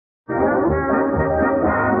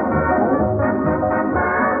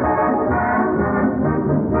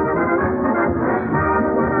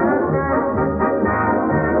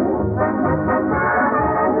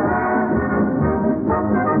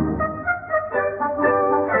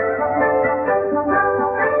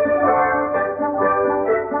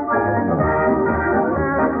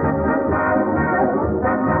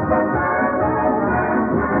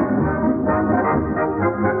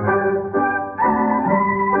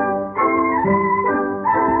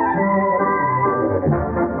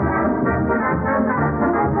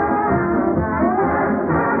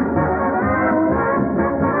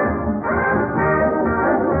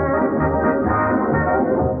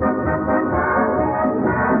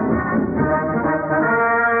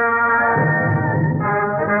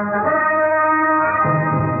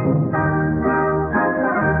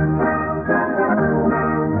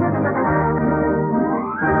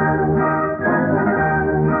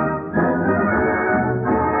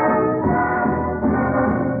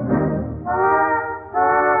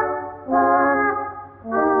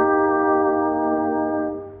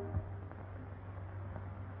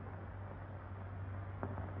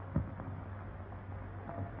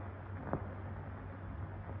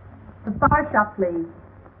Bar shop, please.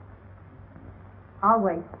 I'll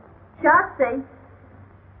wait. Shotzi.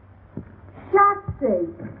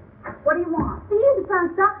 Shotzi. What do you want? See, you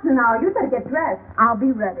found socks in an hour. You'd better get dressed. I'll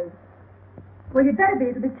be ready. Well, you'd better be.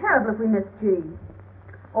 It'll be terrible if we miss G.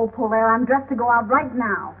 Oh, Polaire, I'm dressed to go out right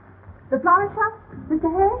now. The flower shop? Mr.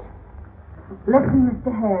 Hirsch? Listen,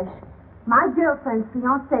 Mr. Hirsch. My girlfriend's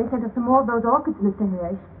fiancé sent us some more of those orchids, Mr.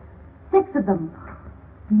 Hirsch. 6 of them.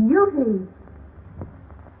 Beauties.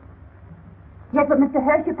 Yes, but Mr.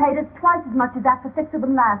 Hirsch, you paid us twice as much as that for 6 of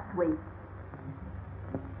them last week.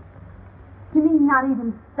 You mean not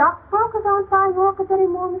even stockbrokers aren't buying orchids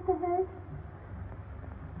anymore, Mr. Hirsch?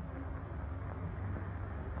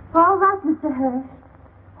 All right, Mr. Hirsch.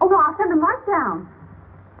 Oh, no, I'll send them right down.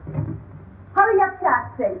 Hurry up,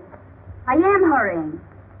 Shotzi. I am hurrying.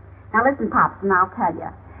 Now, listen, Pops, and I'll tell you.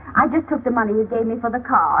 I just took the money you gave me for the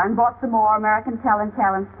car and bought some more American Tell and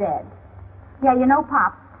Tell instead. Yeah, you know,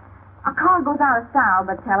 Pops, a car goes out of style,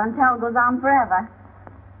 but Tell and Tell goes on forever.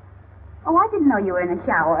 Oh, I didn't know you were in a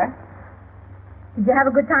shower. Did you have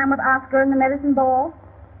a good time with Oscar and the medicine ball?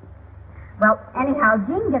 Well, anyhow,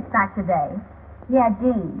 Jean gets back today. Yeah,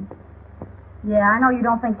 Jean. Yeah, I know you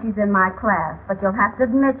don't think she's in my class, but you'll have to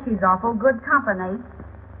admit she's awful good company.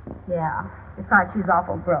 Yeah, besides she's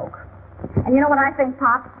awful broke. And you know what I think,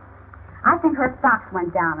 Pop? I think her stocks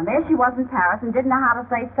went down, and there she was in Paris and didn't know how to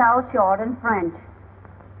say sell short in French.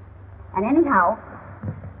 And anyhow,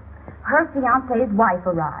 her fiancé's wife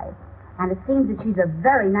arrived, and it seems that she's a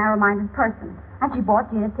very narrow-minded person. And she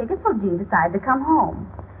bought Jean a ticket, so Jean decided to come home.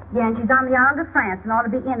 Yeah, and she's on the island of France and ought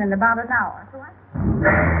to be in about an hour. So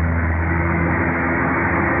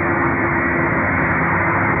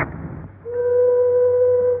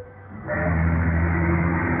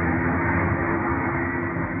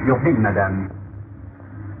Your bill, madame.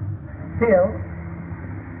 Bill?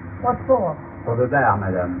 What for? For the bar,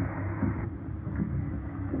 madame.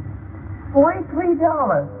 $43.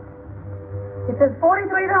 It says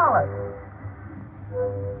 $43.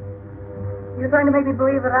 You're trying to make me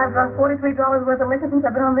believe that I've drunk $43 worth of liquor since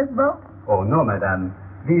I've been on this boat? Oh, no, madame.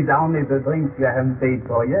 These are only the drinks you haven't paid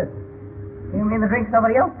for yet. You mean the drinks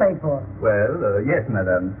somebody else paid for? Well, yes,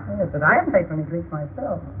 madame. Yes, but I haven't paid for any drinks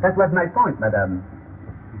myself. That was my point, madame.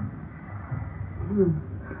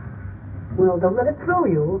 Well, don't let it throw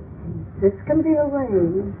you. This can be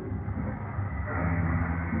arranged.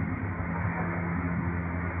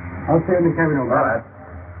 I'll stay in the cabin over. All right.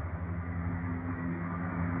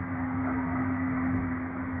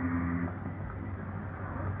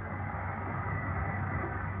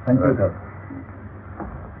 Thank you, sir.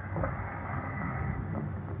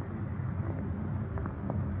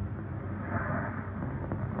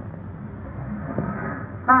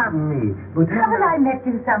 Pardon me, but Haven't I met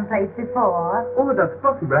you someplace before? Oh, that's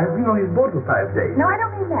possible. I've been on his boat for 5 days. No, I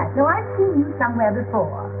don't mean that. No, I've seen you somewhere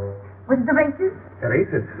before. Was it the races?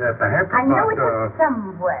 Races, perhaps. I know but, it was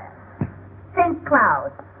somewhere. St.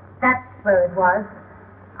 Cloud. That's where it was.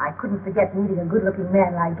 I couldn't forget meeting a good-looking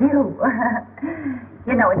man like you.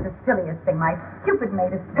 You know, it's the silliest thing. My stupid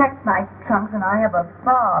maid has packed my trunks, and I have a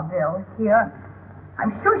bar bill here.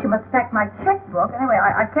 I'm sure she must pack my checkbook. Anyway,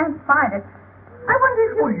 I can't find it. I wonder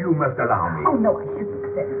if you... Oh, you must allow me. Oh, no, I shouldn't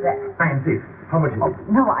have said that. I insist. How much is it?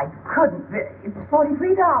 No, I couldn't. It's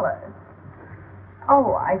 $43.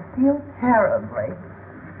 Oh, I feel terribly.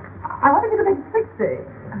 I want to get a big 60.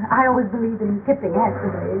 I always believe in tipping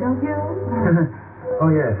handsomely, don't you? Oh,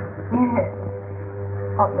 yes. Yes.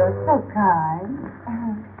 Oh, you're so kind.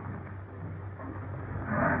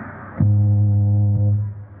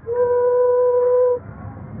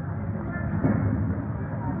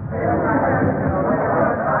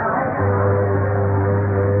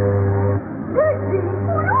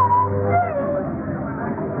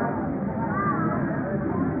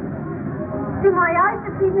 My eyes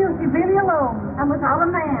to see me, was she really alone? And without a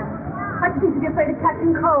man. I just used to be afraid of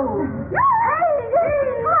catching cold. Hey!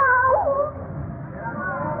 Oh!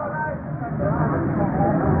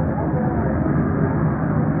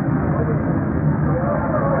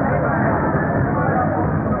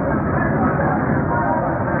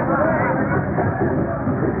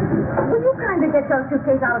 Will you kindly get your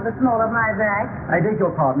suitcase out of the small of my bag? I beg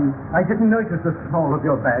your pardon. I didn't notice the small of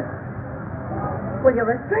your bag. Well,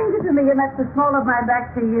 you're a stranger to me, and that's the small of my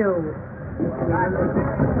back to you. Hey,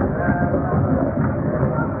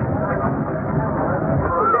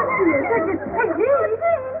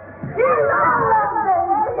 Gee,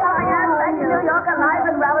 I am back in New York alive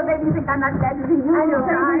and well, and maybe you think I'm not glad to see you. I know,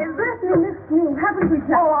 guys. We missed you. Haven't we,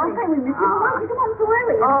 Jack? Oh, I'll say we missed you. Why did you come so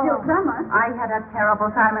early? It's still summer. I had a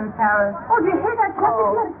terrible time in Paris. Oh, did you hear that? You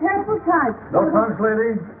had a terrible time. No trunks,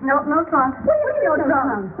 lady? No trunk. What do you mean, no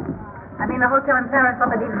trunk? I mean, the hotel in Paris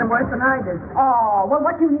thought they needed them worse than I did. Oh, well,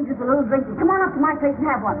 what you need is a little drinking. Come on up to my place and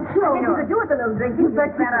have one. Sure. I guess you could do with a little drinking. You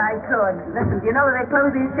bet I could. Listen, do you know that they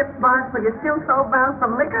close these ship's bars but you're still so bound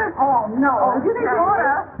from liquor? Oh, no. Oh, do they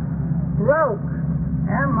order? Broke.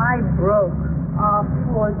 Am I broke? Oh,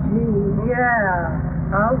 poor Jean.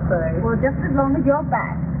 Yeah, I'll say. Well, just as long as you're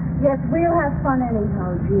back. Yes, we'll have fun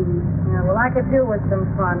anyhow, Jean. Yeah, well, I could do with some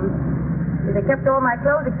fun. They kept all my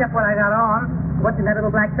clothes except what I got on. What's in that little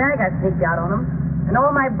black bag I sneaked out on them. And all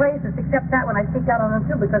my bracelets except that one I sneaked out on them,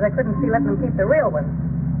 too, because I couldn't see letting them keep the real ones.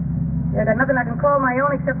 Yeah, there's nothing I can call my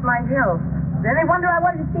own except my health. Is there any wonder I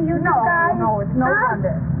wanted to see you guys? No, it's no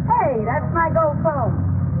wonder. Hey, that's my gold comb.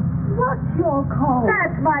 What's your comb?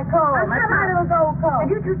 That's my comb. That's my little gold comb. Have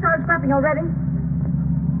you two started scrapping already?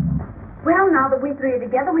 Well, now that we three are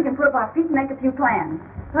together, we can put up our feet and make a few plans.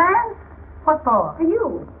 Plans? What for? For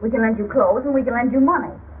you. We can lend you clothes and we can lend you money.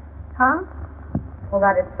 Huh? Well,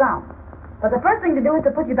 that is some. But the first thing to do is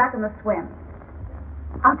to put you back in the swim.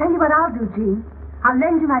 I'll tell you what I'll do, Jean. I'll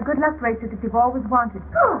lend you my good luck bracelet that you've always wanted.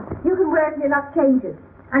 Oh, you can wear it till your luck changes.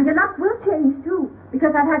 And your luck will change, too,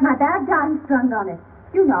 because I've had my bad dime strung on it.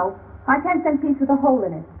 You know, my 10-cent piece with a hole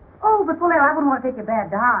in it. Oh, but, Blair, I wouldn't want to take your bad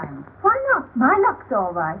dime. Why not? My luck's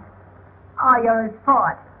all right. Oh, you're his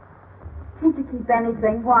sport. Can't you keep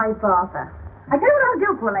anything? Why, Bertha? I tell you what I'll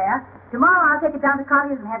do, Blair. Tomorrow I'll take it down to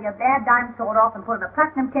Collier's and have your bad dime sold off and put in a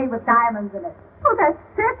platinum case with diamonds in it. Oh, that's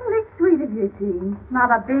certainly sweet of you, Jean.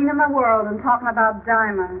 Not a bean in the world and talking about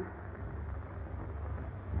diamonds.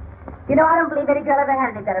 You know, I don't believe any girl ever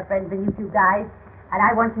had any better friends than you two guys. And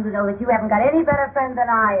I want you to know that you haven't got any better friend than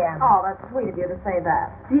I am. Oh, that's sweet of you to say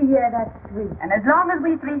that. Yeah, that's sweet. And as long as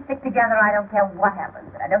we three stick together, I don't care what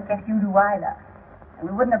happens. I don't guess you do either. And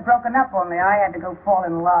we wouldn't have broken up only I had to go fall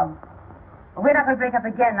in love. But we're not going to break up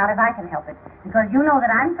again, not if I can help it. Because you know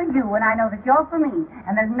that I'm for you, and I know that you're for me.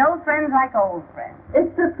 And there's no friends like old friends.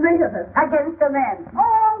 It's the three of us. Against the men.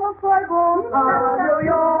 Oh, looks like old New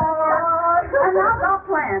York. And now our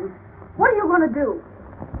plans. What are you going to do?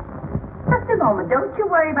 Just a moment. Don't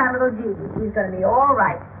you worry about little Gigi. She's going to be all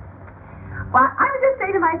right. Well, I was just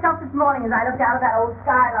saying to myself this morning as I looked out of that old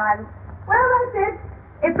skyline, well, I said,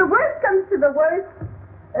 if the worst comes to the worst,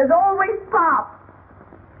 there's always Pop.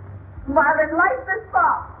 While in life is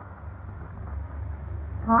Pop.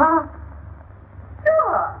 Huh?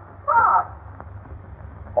 Sure, Pop.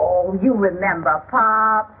 Oh, you remember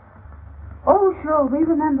Pop. Oh, sure, we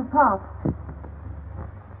remember Pop.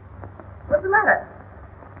 What's the matter?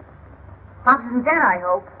 Pop isn't dead, I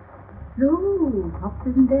hope. No, Pop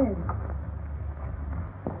isn't dead.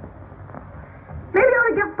 Maybe you ought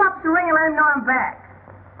to give Pops a ring and let him know I'm back.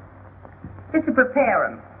 Just to prepare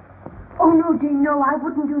him. Oh, no, Jean, no, I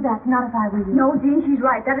wouldn't do that. Not if I were you. No, Jean, she's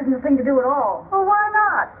right. That isn't the thing to do at all. Well, why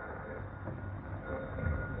not?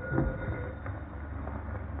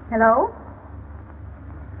 Hello?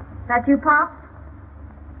 That you, Pop?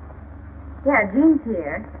 Yeah, Jean's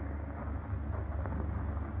here.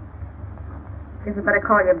 Guess I better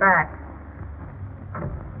call you back.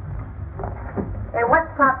 Hey,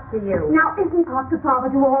 what's Pops to you? Now, isn't Pop the father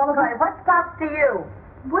to all of us? What's Pops to you?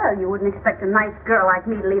 Well, you wouldn't expect a nice girl like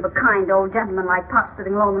me to leave a kind old gentleman like Pop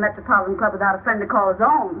sitting alone in the Metropolitan Club without a friend to call his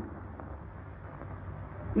own.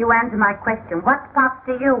 You answer my question. What's Pops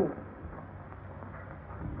to you?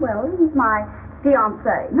 Well, he's my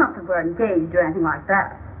fiancé. Not that we're engaged or anything like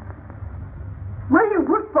that. Well, you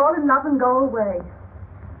would fall in love and go away.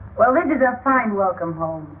 Well, this is a fine welcome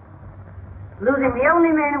home. Losing the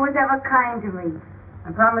only man who was ever kind to me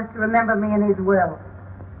and promised to remember me in his will.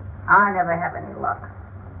 I never have any luck.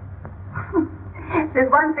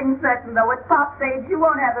 There's one thing certain, though. With Pop's age, you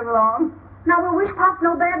won't have him long. Now, we'll wish Pop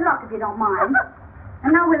no bad luck, if you don't mind.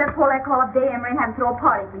 And now we'll let Paulette call up Day Emery and have him throw a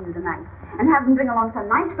party for you tonight. And have him bring along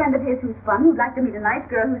some nice friend of his who's fun, who'd like to meet a nice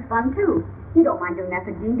girl who's fun, too. You don't mind doing that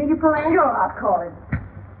for Jean, do you, Paulette? Sure, I'll call him.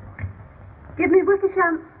 Give me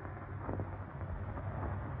Wickersham.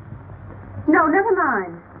 No, never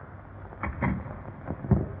mind.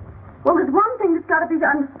 Well, there's one thing that's got to be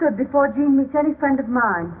understood before Jean meets any friend of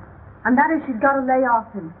mine. And that is she's got to lay off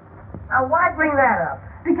him. Now, why bring that up?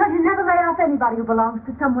 Because you never lay off anybody who belongs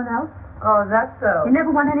to someone else. Oh, that's so. You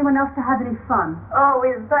never want anyone else to have any fun. Oh,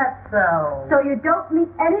 is that so? So you don't meet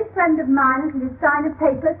any friend of mine until you sign a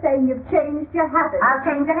paper saying you've changed your habits. I'll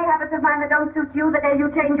change any habits of mine that don't suit you the day you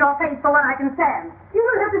change your face for what I can stand. You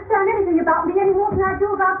don't have to stand anything about me any more than I do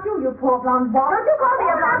about you, you you poor blonde ball. Don't you call me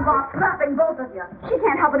a blonde ball, slapping both of you. She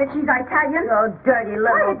can't help it if she's Italian. Oh, dirty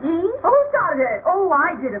little... Quiet, Jean. Who started it? Oh,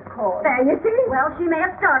 I did, of course. There, you see? Well, she may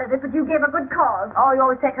have started it, but you gave a good cause. Oh, you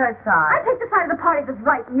always take her I side. take the side of the party that's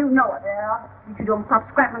right, and you know it. Yeah? If you don't stop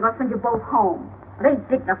scrapping, I'm going to send you both home. It ain't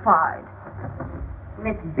dignified. And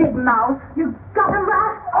it's big mouth. You got him,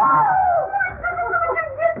 rat. Oh! What did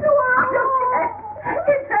you get to her? I don't care.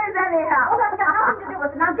 It says anyhow. Oh, that's got nothing to do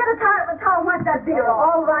with it. Now get a towel and towel and wipe that beer off.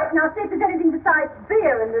 All right. Now see if there's anything besides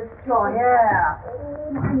beer in this joint. Yeah.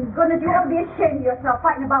 Oh, my goodness. You ought to be ashamed of yourself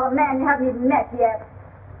fighting about a man you haven't even met yet.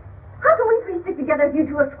 How can we three stick together if you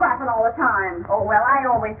two are scrapping all the time? Oh, well, I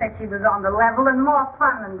always said she was on the level and more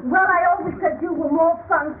fun than... Well, I always said you were more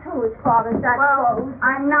fun, too, as far as that goes.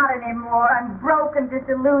 I'm not anymore. I'm broke and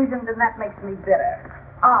disillusioned, and that makes me bitter.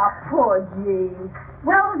 Ah, poor Jean.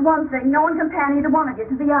 Well, there's one thing. No one can pan either one of you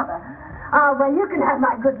to the other. Ah, well, you can have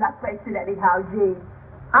my good luck bracelet anyhow, Jean.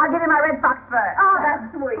 I'll give you my red fox first. Oh, that's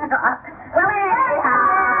sweet. Well,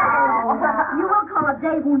 anyhow. You will call up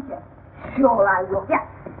Dave, won't you? Sure, I will. Yeah.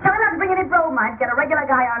 Tell him not to bring any bromide. Get a regular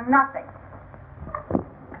guy on nothing.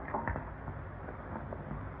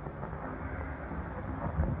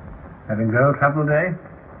 Having girl trouble today?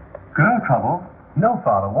 Girl trouble? No,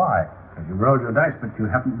 Father. Why? Because you rolled your dice, but you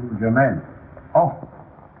haven't moved your men. Oh,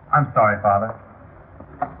 I'm sorry, Father.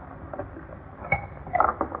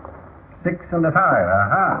 6 and a 5.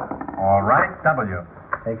 Aha. All right, W.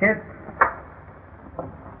 Take it.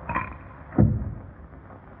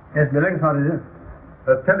 Yes, Billings, what is it?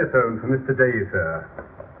 A telephone for Mr. Day, sir.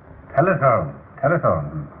 Telephone.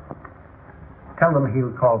 Telephone. Tell them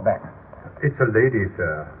he'll call back. It's a lady,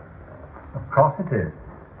 sir. Of course it is.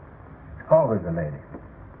 It's always a lady.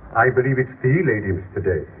 I believe it's the lady, Mr.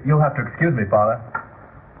 Day. You'll have to excuse me, Father.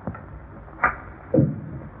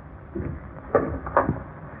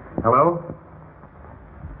 Hello?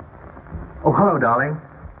 Oh, hello, darling.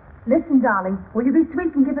 Listen, darling, will you be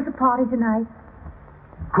sweet and give us a party tonight?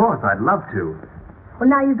 Of course, I'd love to. Well,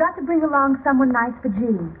 now, you've got to bring along someone nice for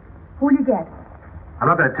Jean. Who'll you get? I'm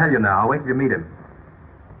not going to tell you now. I'll wait till you meet him.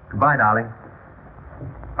 Goodbye, darling.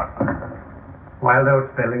 Wild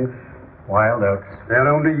oats, Billings. Wild oats. They're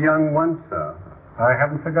only young ones, sir. I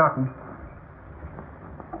haven't forgotten.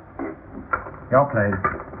 Your place.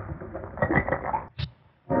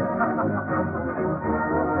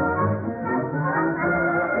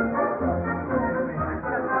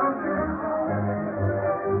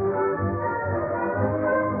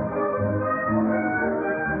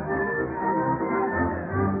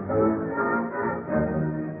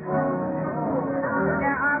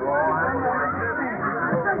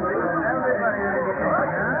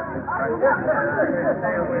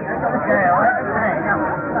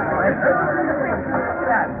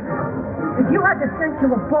 If you had the sense you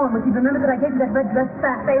were born with, you'd remember that I gave you that red dress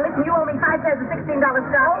back. Say, listen, you owe me 5 pairs of $16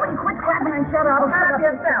 stuff. Oh, and quit clapping and shut up. Oh, shut up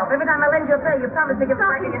yourself. Every time I lend you a pay, you promise to give it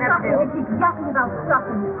back and you never do. You keep yapping about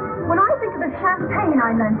stuffing. When I think of the champagne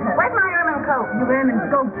I lent her. Where's my ermine coat? You ermine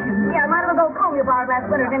goat, you mean. Yeah, my little gold comb you borrowed last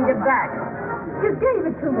winter didn't give back. You gave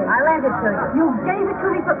it to me. I lent it to you. You gave it to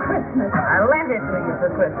me for Christmas. I lent it to you for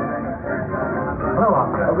Christmas. Hello,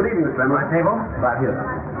 Oscar. Oh, good evening, Slim. My table? Right here.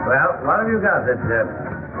 Well, what have you got that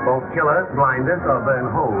won't kill us, blind us, or burn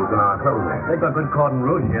holes in our clothing? They've got good cordon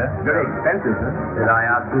rouge here. Very expensive, sir. Did I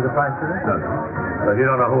ask you the price of this? No. Well, if you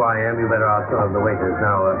don't know who I am, you better ask some of the waiters.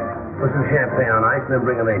 Now, put some champagne on ice and then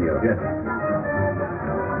bring a menu. Yes.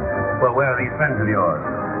 Well, where are these friends of yours?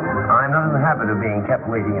 I'm not in the habit of being kept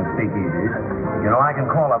waiting in speakeasies. You know, I can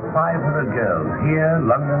call up 500 girls here,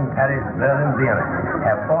 London, Paris, Berlin, Vienna.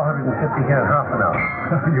 Have 450 here in half an hour.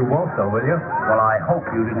 You won't, though, will you? Well, I hope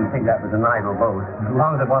you didn't think that was an idle boast. As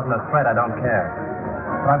long as it wasn't a threat, I don't care.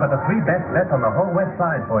 But I've got the 3 best bets on the whole West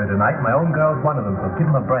Side for you tonight. My own girl's one of them, so give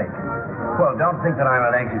them a break. Well, don't think that I'm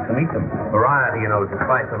not anxious to meet them. Variety, you know, is the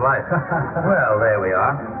spice of life. Well, there we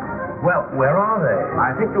are. Well, where are they?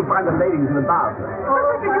 I think you'll find the ladies in the bar, sir. What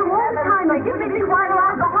did you do all the time? Like, you made me wine or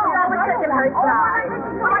alcohol. You always get them hurt side.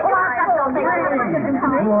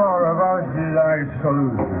 More of us is our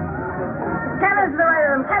solution. 10 is the right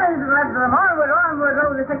of them, 10 is the left of them. Onward, onward,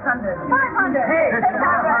 over the 600. 500. Hey,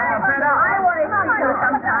 I want to see you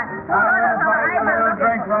sometime.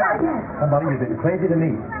 Somebody you've been crazy to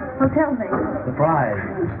meet. Well, tell me. Surprise.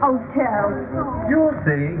 Oh, tell. You'll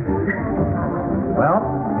see. Well,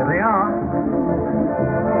 here they are.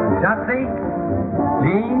 Shotzi,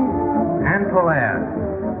 Jean, and Polaire.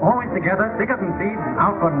 Always together, thicker than thieves,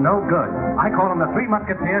 out for no good. I call them the 3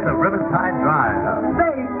 Musketeers of Riverside Drive.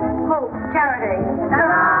 Faith, hope, charity.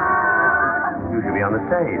 You should be on the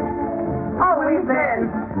stage. Oh, we've been.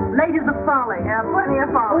 Ladies of folly. Yeah, plenty of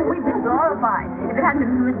folly. Oh, we've been glorified. If it hadn't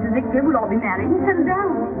been for Mr. Ziegler, we'd all be married and settled down.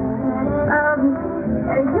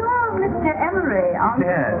 You're Mr. Emery, aren't you?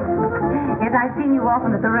 Yes. Yes, I've seen you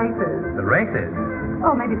often at the races. The races?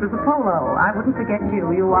 Oh, maybe it was a polo. I wouldn't forget you.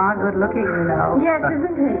 You are good looking, you know. Yes,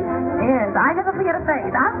 isn't he? Yes, I never forget a face.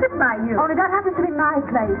 I'll sit by you. Only that happens to be my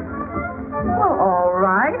place. Well, all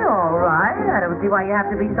right, all right. I don't see why you have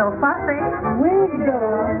to be so fussy. We do.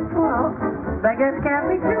 Well, beggars can't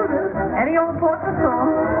be choosers. Any old port for call.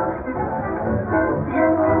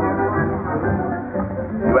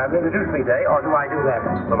 You haven't introduced me, Day, or do I do that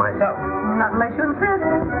for myself? Not unless you insist.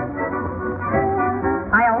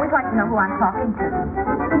 I always like to know who I'm talking to.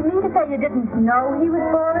 You mean to say you didn't know he was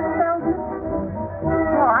Boris Feldman?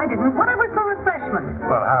 Oh, I didn't. What was for refreshment?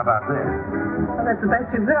 Well, how about this? Well, that's the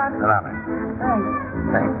best you've got. Allow me. Thanks.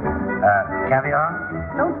 Thanks. Caviar?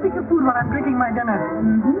 Don't speak of food while I'm drinking my dinner.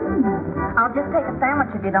 Mm-hmm. I'll just take a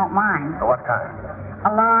sandwich if you don't mind. What kind?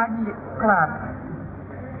 A large club.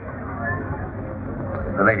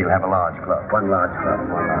 The lady will have a large club. One large club.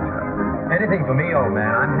 One large club. Anything for me, old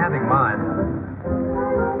man. I'm having mine.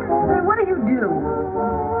 Hey, what do you do?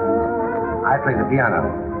 I play the piano.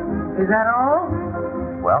 Is that all?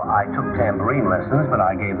 Well, I took tambourine lessons, but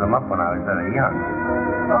I gave them up when I was very young.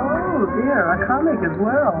 Oh, dear, a comic as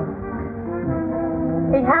well.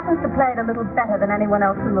 He happens to play it a little better than anyone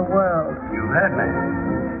else in the world. You've heard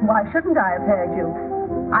me. Why shouldn't I have heard you?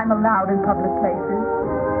 I'm allowed in public places.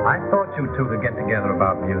 I thought you two could get together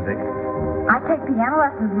about music. I take piano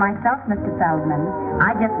lessons myself, Mr. Feldman.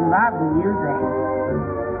 I just love music.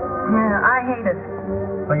 Yeah, I hate it.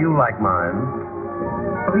 Well, you like mine.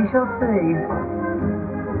 We shall see.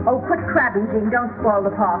 Oh, quit crabbing, Jean. Don't spoil the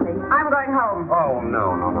party. I'm going home. Oh,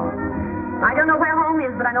 no. I don't know where home is,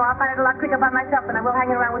 but I know I'll find it a lot quicker by myself than I will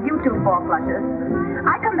hanging around with you two four-flushers.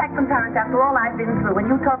 I come back from Paris after all I've been through, and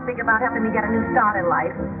you talk big about helping me get a new start in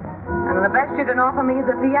life. And the best you can offer me is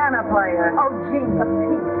a piano player. Oh, Jean, for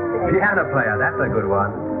Pete's sake. Piano player, that's a good one.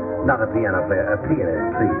 Not a piano player, a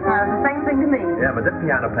pianist, please. The same thing to me. Yeah, but this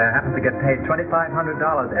piano player happens to get paid $2,500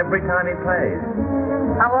 every time he plays.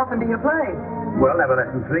 How often do you play? Well, never less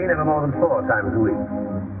than 3, never more than 4 times a week.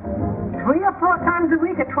 3 or 4 times a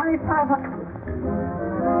week at $2,500.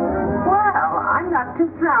 Well, I'm not too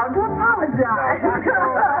proud to apologize. Well,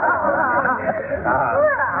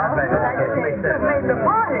 made the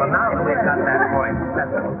point. Well, now that we've got that point,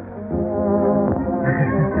 that's all.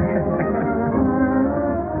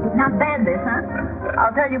 Not bad, this, huh?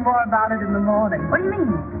 I'll tell you more about it in the morning. What do you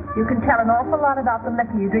mean? You can tell an awful lot about the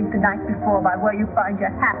liquor you drink the night before by where you find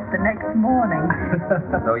your hat the next morning.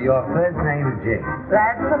 So your first name is Jane.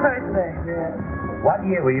 That's the first thing, yes. What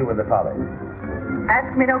year were you with the Follies?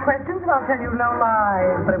 Ask me no questions and I'll tell you no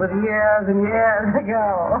lies. But it was years and years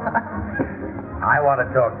ago. I want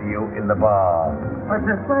to talk to you in the bar. What's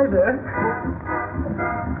a pleasure?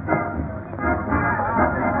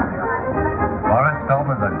 Boris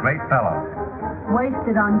Feldman's a great fellow.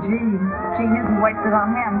 Wasted on Jean. Jean isn't wasted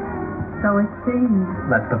on him. So it seems.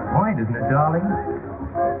 That's the point, isn't it, darling?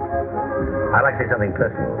 I'd like to say something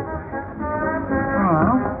personal.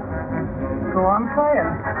 Oh. Go on, play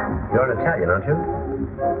it. You're an Italian, aren't you?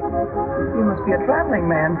 You must be a traveling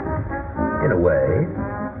man. In a way.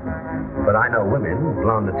 But I know women.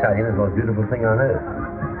 Blonde Italian is the most beautiful thing on earth.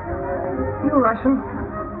 You Russian?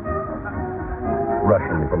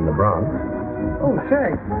 Russian from the Bronx. Oh,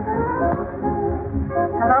 say.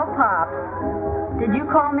 Hello, Pops. Did you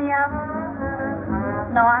call me up?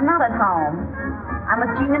 No, I'm not at home. I'm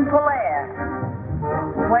with Jean and Polaire.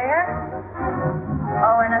 Where?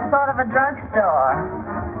 Oh, in a sort of a drugstore.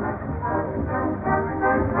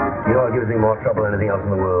 You know what gives me more trouble than anything else in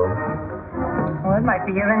the world? Well, it might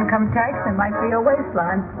be your income tax. It might be your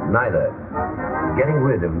waistline. Neither. Getting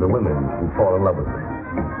rid of the women who fall in love with me.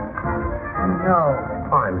 No.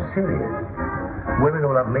 I'm serious. Women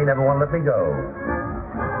who love me never want to let me go.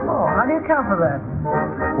 Oh, how do you account for that?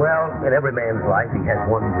 Well, in every man's life, he has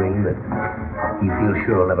one dream that he feels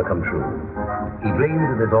sure will never come true. He dreams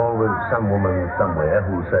that there's always some woman somewhere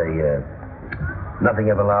who'll say,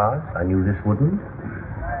 nothing ever lasts. I knew this wouldn't.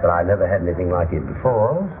 But I never had anything like it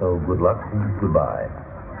before, so good luck and goodbye.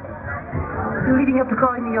 You're leading up to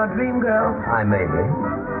calling me your dream girl? I may be.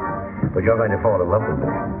 But you're going to fall in love with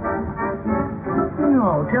me.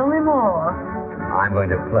 No, tell me more. I'm going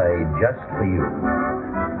to play just for you.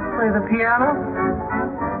 Play the piano?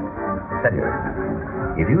 Senor,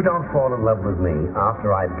 if you don't fall in love with me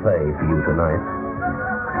after I play for you tonight,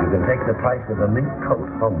 you can take the price of a mink coat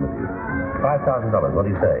home with you. $5,000. What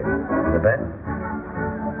do you say? The bet?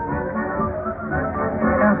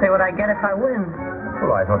 I'll say what I get if I win.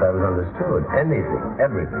 Well, I thought I was understood. Anything,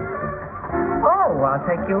 everything. Oh, I'll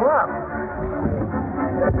take you up.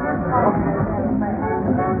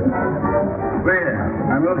 Waiter,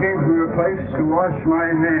 I'm looking for a place to wash my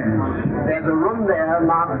hands. There's a room there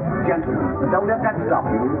marked gentlemen. But don't let that stop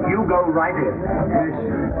you. You go right in. Yes,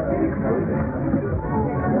 sir.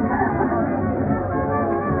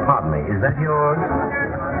 Pardon me, is that yours?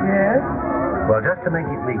 Yes? Well, just to make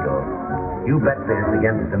it legal, you bet this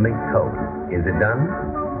against a mink coat. Is it done?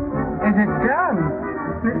 Is it done?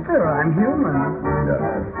 Mister, I'm human.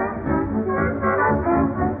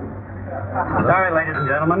 Sorry, ladies and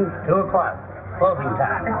gentlemen. 2 o'clock. Closing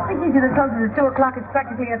time. Speaking to the closest at 2 o'clock, it's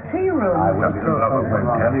practically a tea room. I will be lovely,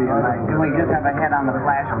 Kelly. Can we just have a head on the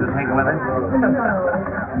flash to take with us?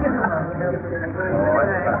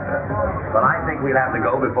 But I think we'll have to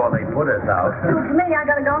go before they put us out. To me, I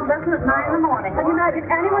gotta go to lesson at 9 in the morning. Can you imagine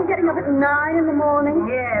anyone getting up at 9 in the morning?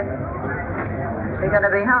 Yes. You're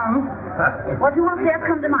gonna be home. Well, if you want to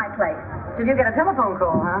come to my place. Did you get a telephone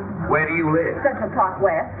call, huh? Where do you live? Central Park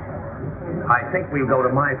West. I think we'll go to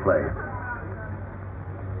my place.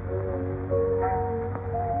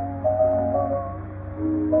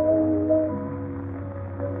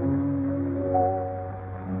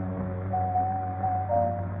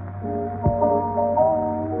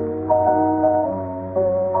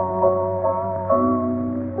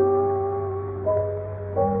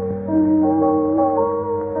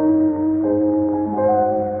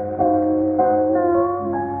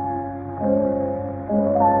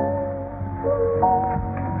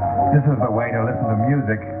 This is the way to listen to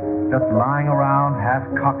music. Just lying around, half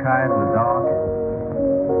cockeyed in the dark.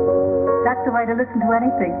 That's the way to listen to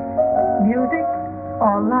anything. Music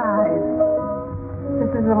or lies.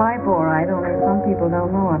 This is a life, all right, only some people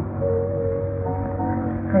don't know it.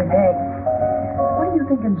 Hey, Dave, what do you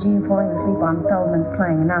think of Jean falling asleep on Feldman's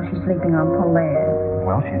playing and now she's sleeping on Polaire?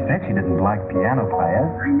 Well, she said she didn't like piano players.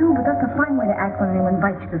 I know, but that's a fine way to act when anyone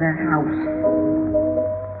invites you to their house.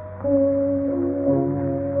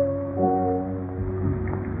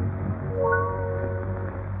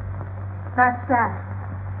 That's that.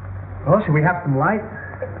 Well, should we have some light?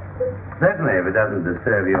 Certainly, if it doesn't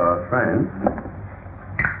disturb your friend.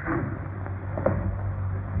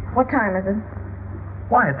 What time is it?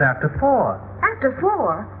 Why, it's after 4. After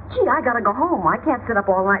 4? Gee, I gotta go home. I can't sit up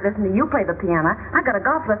all night listening to you play the piano. I got a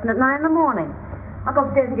golf lesson at 9 in the morning. I'll go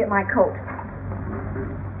upstairs and get my coat.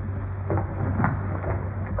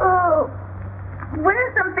 Oh, wear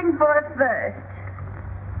something for us first.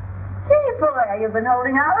 Gee, boy, you've been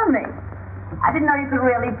holding out on me. I didn't know you could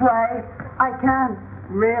really play. I can.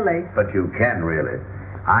 Really? But you can, really.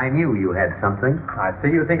 I knew you had something. I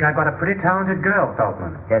see you think I've got a pretty talented girl,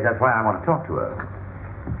 Feldman. Yes, that's why I want to talk to her.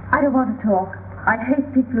 I don't want to talk. I hate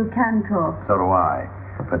people who can talk. So do I.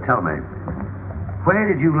 But tell me, where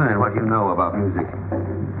did you learn what you know about music?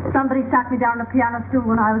 Somebody sat me down on a piano stool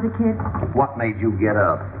when I was a kid. What made you get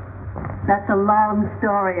up? That's a long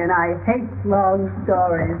story, and I hate long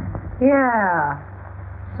stories. Yeah,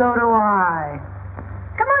 so do I.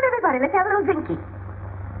 Come on, everybody, let's have a little drinky.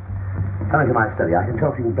 Come into my study. I can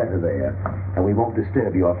talk to you better there, and we won't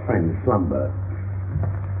disturb your friend's slumber.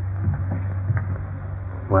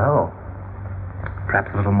 Well, perhaps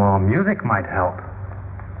a little more music might help.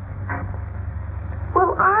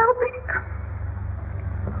 Well, I'll be...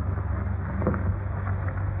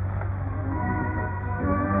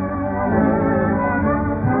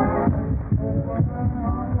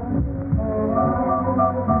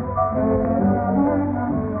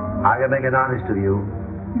 I can make it honest to you.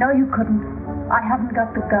 No, you couldn't. I haven't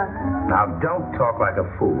got the guts. Now, don't talk like a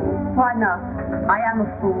fool. Why not? I am a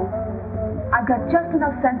fool. I've got just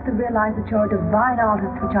enough sense to realize that you're a divine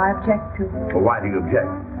artist, which I object to. Well, why do you object?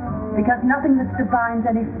 Because nothing that's divine's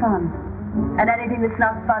any fun. And anything that's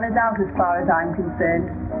not fun is out as far as I'm concerned.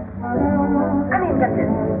 I mean, get this.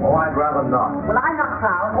 Oh, I'd rather not. Well, I'm not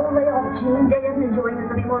proud. Oh, lay off, Gene. Dave isn't enjoying this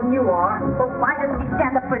any more than you are. Well, why doesn't he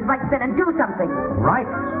stand up for his rights then and do something?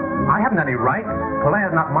 Rights? I haven't any rights.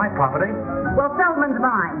 Polaire's not my property. Well, Feldman's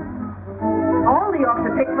mine. All the orcs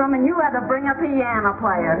to pick from, and you had to bring a piano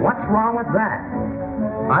player. What's wrong with that?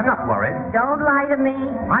 I'm not worried. Don't lie to me.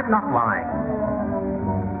 I'm not lying.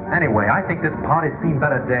 Anyway, I think this party's seen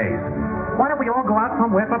better days. Why don't we all go out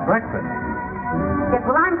somewhere for breakfast? Yes,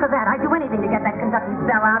 well, I'm for that. I'd do anything to get that Kentucky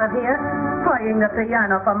belle out of here. Playing the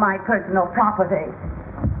piano for my personal property.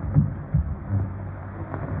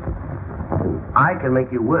 I can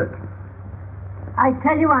make you work. I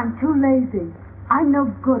tell you, I'm too lazy. I'm no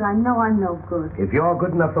good. I know I'm no good. If you're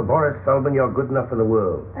good enough for Boris Feldman, you're good enough for the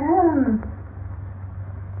world.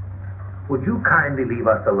 Would you kindly leave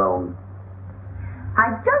us alone?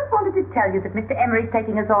 I just wanted to tell you that Mr. Emery's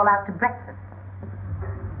taking us all out to breakfast.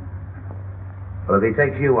 Well, if he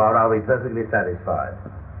takes you out, I'll be perfectly satisfied.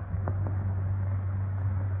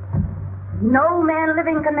 No man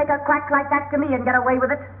living can make a crack like that to me and get away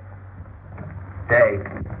with it. Dave,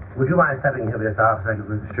 would you mind stepping here for just half a second,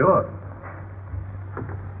 please? Sure.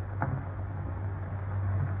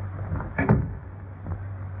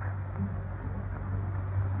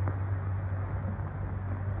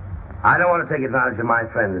 I don't want to take advantage of my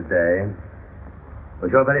friends, Dave, but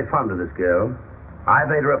you're very fond of this girl. I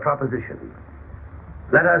made her a proposition.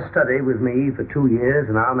 Let her study with me for 2 years,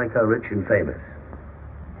 and I'll make her rich and famous.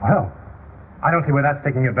 Well, I don't see where that's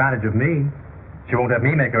taking advantage of me. She won't have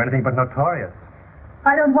me make her anything but notorious.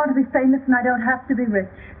 I don't want to be famous, and I don't have to be rich.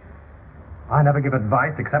 I never give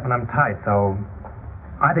advice except when I'm tight, so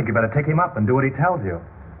I think you better take him up and do what he tells you.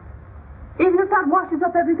 Even if that washes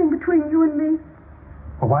up everything between you and me?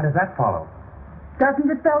 Well, why does that follow? Doesn't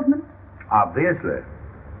it, Feldman? Obviously.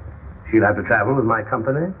 She'll have to travel with my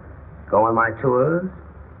company, go on my tours,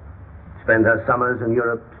 spend her summers in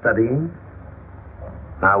Europe studying.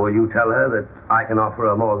 Now, will you tell her that I can offer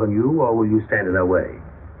her more than you, or will you stand in her way?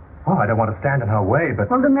 Oh, I don't want to stand in her way,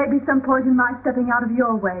 but... Well, there may be some point in my stepping out of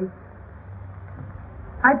your way.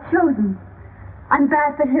 I've chosen. I'm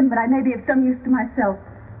bad for him, but I may be of some use to myself.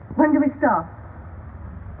 When do we start?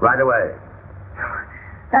 Right away.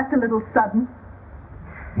 That's a little sudden.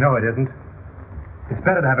 No, it isn't. It's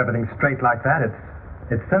better to have everything straight like that.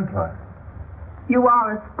 It's simpler. You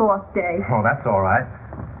are a sport, Dave. Oh, that's all right.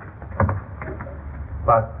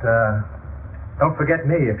 But, don't forget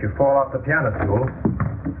me if you fall off the piano stool.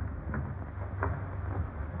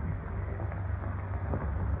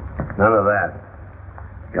 None of that.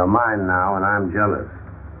 You're mine now, and I'm jealous.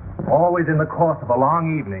 Always in the course of a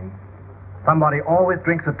long evening, somebody always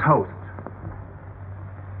drinks a toast.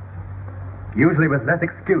 Usually with less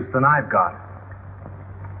excuse than I've got.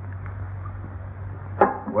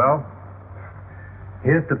 Well,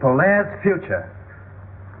 here's to Polaire's future.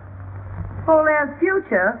 Polaire's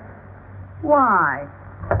future? Why?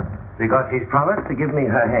 Because she's promised to give me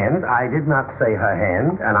her hand. I did not say her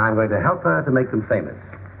hand, and I'm going to help her to make them famous.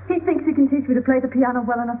 He thinks he can teach me to play the piano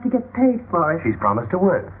well enough to get paid for it. She's promised to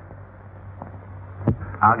work.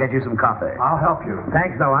 I'll get you some coffee. I'll help you.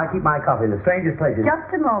 Thanks, no, I keep my coffee in the strangest places.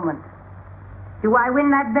 Just a moment. Do I win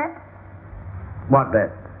that bet? What bet?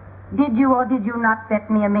 Did you or did you not bet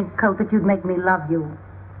me a mink coat that you'd make me love you?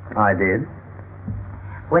 I did.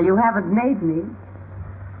 Well, you haven't made me.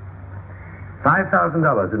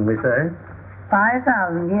 $5,000, didn't we say?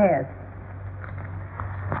 5,000, yes.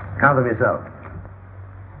 Count them yourself.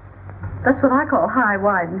 That's what I call high,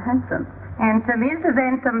 wide, and handsome. Handsome is as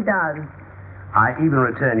handsome does. I even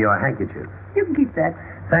return your handkerchief. You can keep that.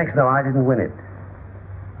 Thanks, no, I didn't win it.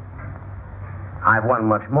 I've won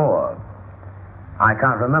much more. I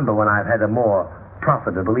can't remember when I've had a more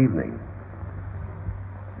profitable evening.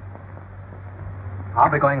 I'll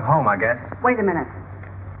be going home, I guess. Wait a minute.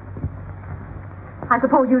 I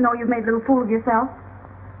suppose you know you've made a little fool of yourself?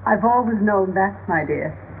 I've always known that, my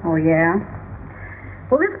dear. Oh, yeah?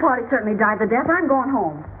 Well, this party certainly died the death. I'm going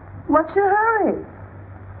home. What's your hurry?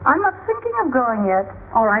 I'm not thinking of going yet.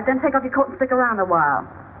 All right, then take off your coat and stick around a while.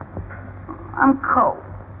 I'm cold.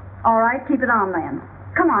 All right, keep it on then.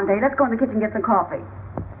 Come on, Dave, let's go in the kitchen and get some coffee.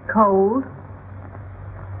 Cold?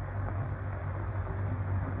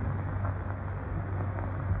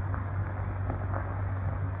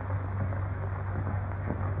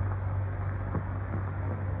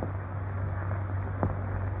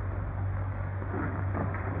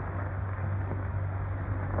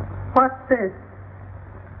 What's this?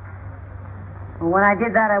 When I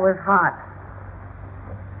did that, I was hot.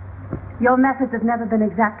 Your methods have never been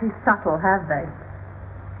exactly subtle, have they?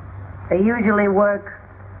 They usually work.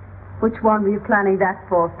 Which one were you planning that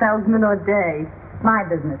for, Feldman or Day? My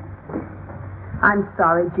business. I'm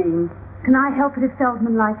sorry, Jean. Can I help it if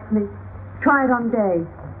Feldman likes me? Try it on Day.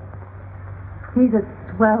 He's a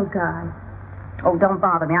swell guy. Oh, don't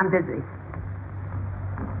bother me. I'm busy.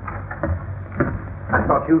 I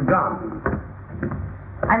thought you'd gone.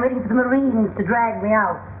 I'm waiting for the Marines to drag me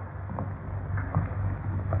out.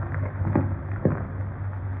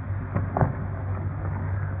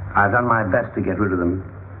 I've done my best to get rid of them.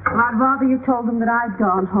 I'd rather you told them that I'd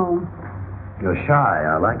gone home. You're shy.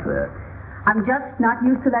 I like that. I'm just not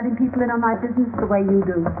used to letting people in on my business the way you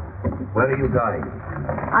do. Where are you going?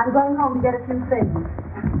 I'm going home to get a few things.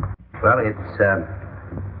 Well, it's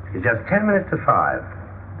just 10 minutes to 5.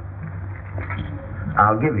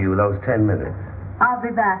 I'll give you those 10 minutes. I'll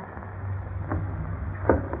be back.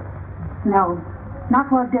 No,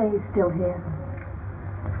 not while Day's still here.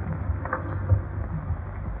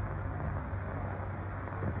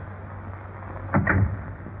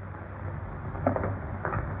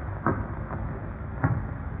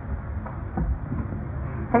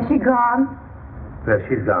 Has she gone? Yes,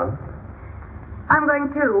 she's gone. I'm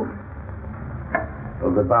going too.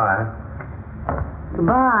 Well, goodbye.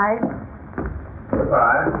 Goodbye.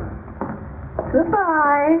 Goodbye.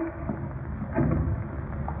 Goodbye.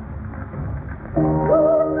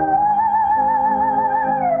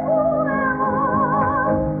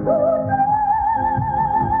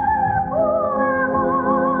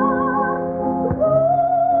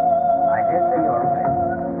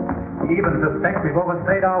 Even suspect we've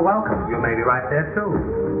overstayed our welcome. You may be right there, too.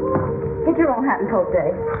 Get your own hat and coat,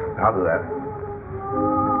 Dave. I'll do that.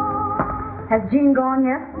 Has Jean gone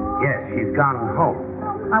yet? Yes, she's gone home.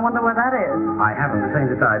 I wonder where that is. I haven't the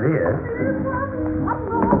faintest idea.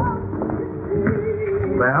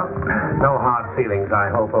 Well, no hard feelings,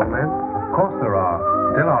 I hope, old man. Of course there are.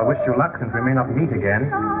 Still, I wish you luck since we may not meet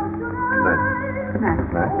again.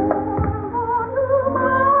 Matt.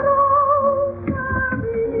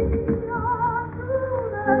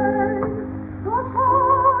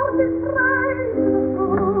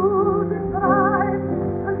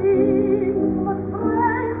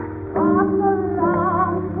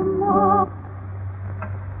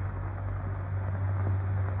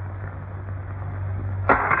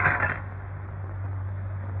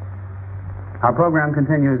 Our program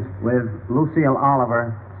continues with Lucille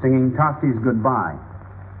Oliver singing Tossie's Goodbye.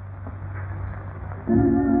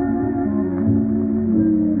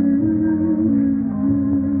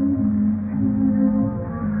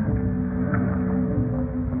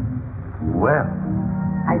 Well,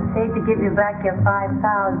 I'd say to give you back your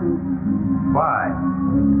 5,000. why?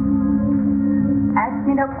 Ask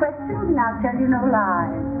me no questions and I'll tell you no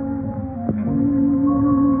lies.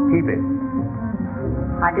 Keep it.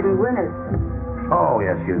 I didn't win it. Oh,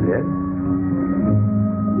 yes, you did.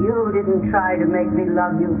 You didn't try to make me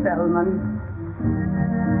love you, Feldman.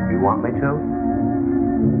 You want me to?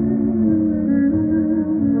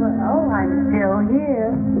 Well, I'm still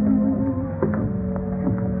here.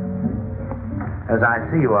 As I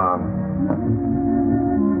see you are.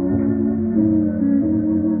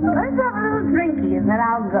 Let's have a little drinky and then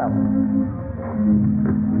I'll go.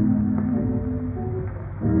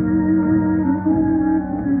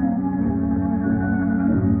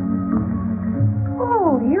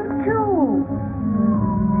 Oh, you too.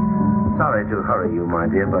 Sorry to hurry you, my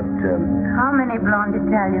dear, but How many blonde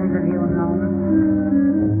Italians have you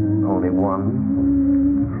known? only one.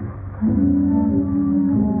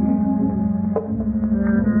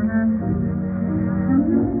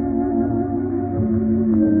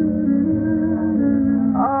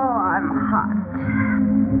 Oh, I'm hot.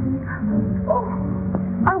 Oh,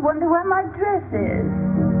 I wonder where my dress is.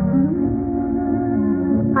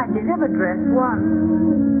 I did have a dress once.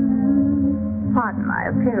 Pardon my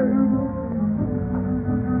appearance.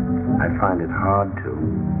 I find it hard to.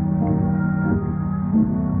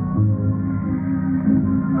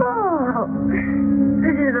 Oh,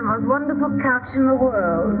 this is the most wonderful couch in the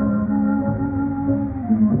world.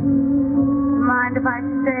 Mind if I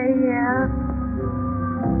stay here?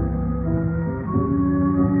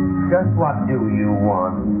 Just what do you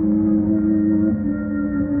want?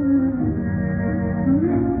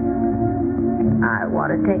 I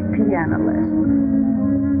want to take piano lessons.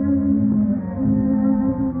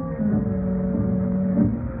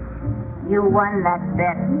 You won that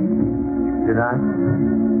bet. Did I?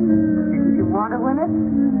 Didn't you want to win it?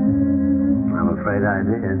 I'm afraid I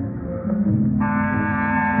did.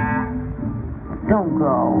 Don't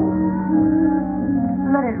go.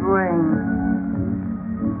 Let it ring.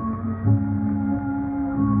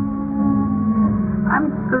 I'm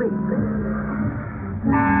sleepy.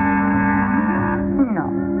 No.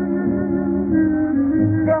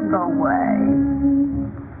 They'll go away.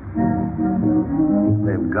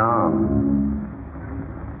 They've gone.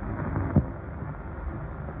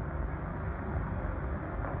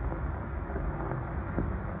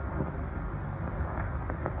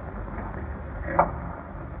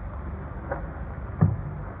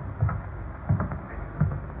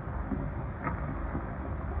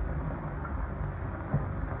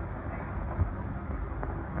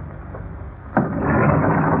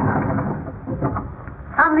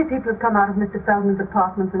 How many people have come out of Mr. Feldman's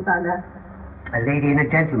apartment since I left? A lady and a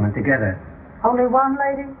gentleman together. Only one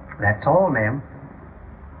lady? That's all, ma'am.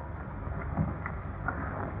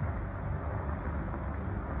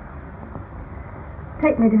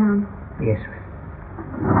 Take me down. Yes.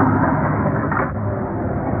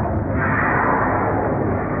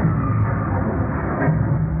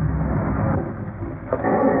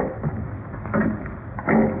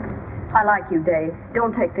 I like you, Dave.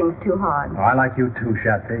 Don't take things too hard. I like you too,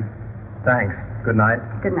 Shatsy. Thanks. Good night.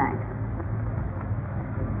 Good night.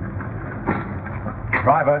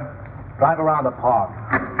 Driver, drive around the park.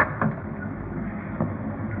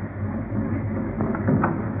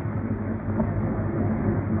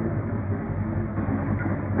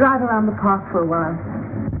 Drive around the park for a while.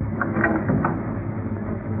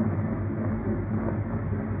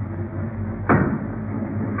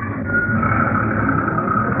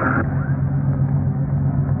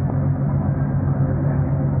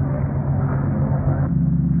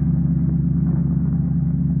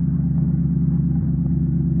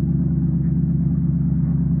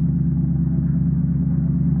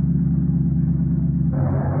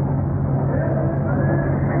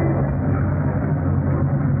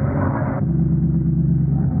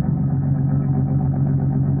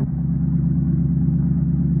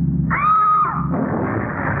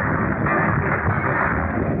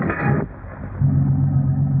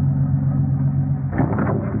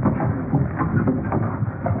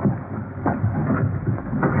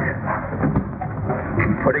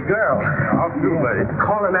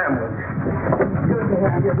 Call an ambulance. Good to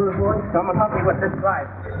have you, little boy. Someone help me with this drive.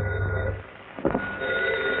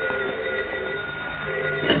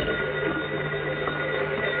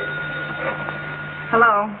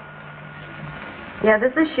 Hello. Yeah,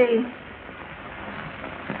 this is she.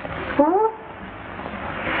 Who?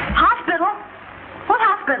 Hospital? What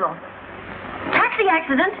hospital? Taxi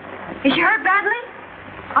accident? Is she hurt badly?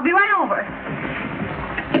 I'll be right over.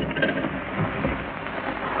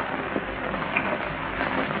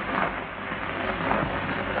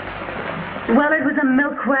 Well, it was a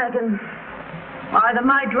milk wagon. Either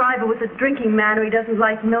my driver was a drinking man or he doesn't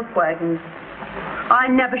like milk wagons. I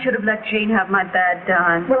never should have let Jean have my bad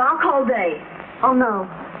time. Well, I'll call Dave. Oh, no.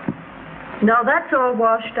 No, that's all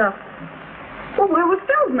washed up. Well, where was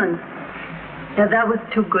Feldman? Yeah, that was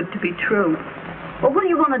too good to be true. Well, what do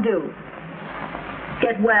you want to do?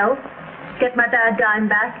 Get well, get my bad dime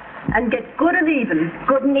back, and get good and even.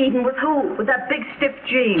 Good and even with who? With that big stiff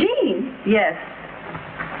Jean. Jean? Yes.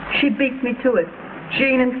 She beat me to it.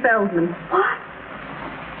 Jean and Feldman. What?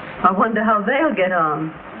 I wonder how they'll get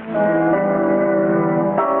on.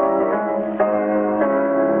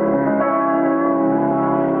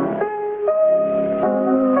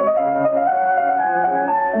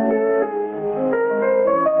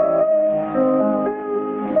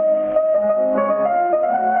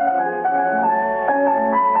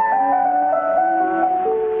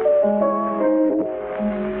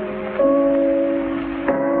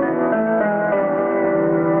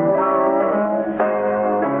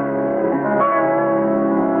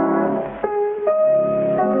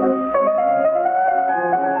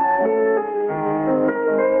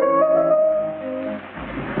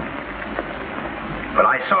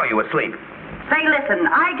 Sleep. Say, listen,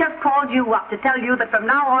 I just called you up to tell you that from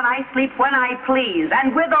now on I sleep when I please,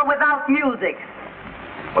 and with or without music.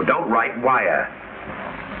 Well, don't write wire.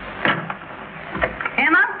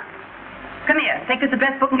 Emma? Come here. Take us the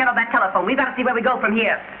best book and get on that telephone. We've got to see where we go from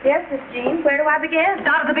here. Yes, Miss Jean. Where do I begin?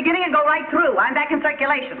 Start at the beginning and go right through. I'm back in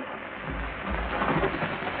circulation.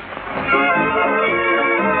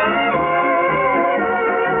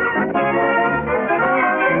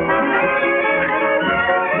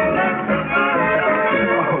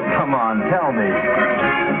 Tell me.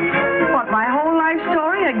 What, my whole life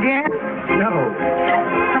story again? No.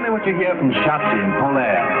 Tell me what you hear from Shotzi and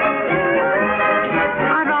Polaire.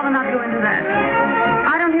 I'd rather not go into that.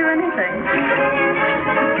 I don't hear anything.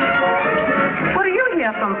 What do you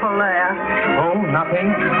hear from Polaire? Oh, nothing.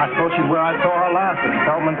 I suppose she's where I saw her last, at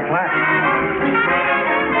Feldman's flat.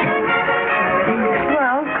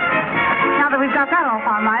 Well, now that we've got that off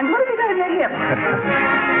our minds, what have you got in your hip?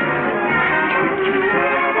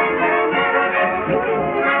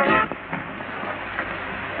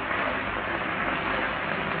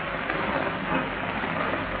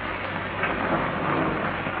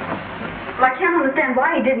 Well, I can't understand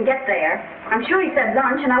why he didn't get there. I'm sure he said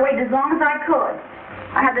lunch, and I waited as long as I could.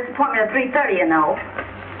 I had this appointment at 3:30, you know.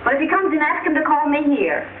 But if he comes in, ask him to call me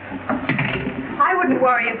here. I wouldn't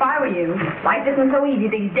worry if I were you. Life isn't so easy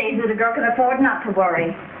these days that a girl can afford not to worry.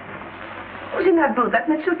 Who's in that booth? That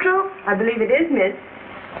Miss Sutro? I believe it is, Miss.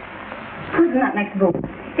 Who's in that next booth?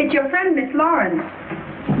 It's your friend, Miss Lawrence.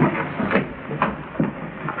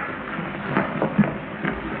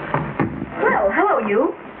 Well, hello,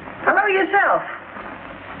 you. Hello, yourself.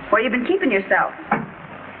 Where you been keeping yourself?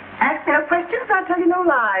 Ask no questions, I'll tell you no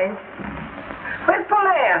lies. Where's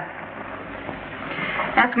Polaire?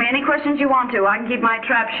 Ask me any questions you want to. I can keep my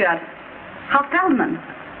trap shut. How's Feldman?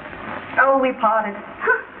 Oh, we parted.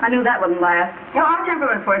 Huh, I knew that wouldn't last. You know, our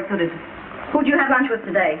temperament for it suited. Who'd you have lunch with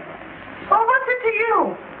today? Well, what's it to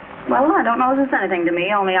you? Well, I don't know if it's anything to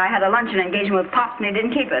me, only I had a luncheon engagement with Pops and he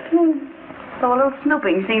didn't keep it. So a little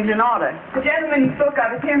snooping seems in order. The gentleman you spoke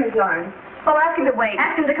of is here, Miss Lawrence. Oh, ask him to wait.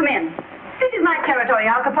 Ask him to come in. This is my territory,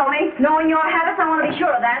 Al Capone. Knowing your habits, I want to be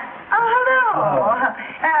sure of that. Oh, hello.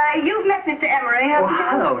 You've met Mr. Emery, haven't you?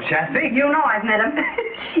 Hello, Shasty. You know I've met him.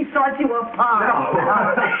 She thought you were Pop. No.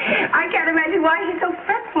 I can't imagine why he's so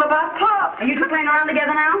fretful about Pop. Are you two playing around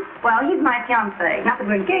together now? Well, he's my fiancé. Not that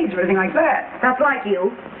we're engaged or anything like that. That's like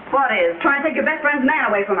you. What is? Trying to take your best friend's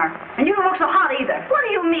man away from her. And you don't look so hot either. What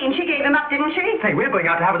do you mean? She gave him up, didn't she? Hey, we're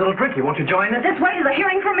going out to have a little drinky. Won't you join us? This way to the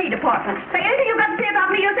hearing from me department. Say anything you've got to say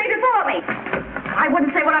about me, you'll say before me. I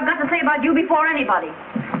wouldn't say what I've got to say about you before anybody.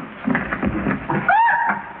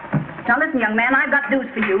 Now listen, young man, I've got news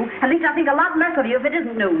for you. At least I think a lot less of you if it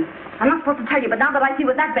isn't news. I'm not supposed to tell you, but now that I see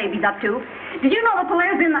what that baby's up to. Did you know the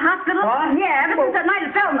Polaire's in the hospital? What? Yeah, ever since that night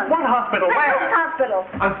at Feldman. What hospital? Where? This hospital.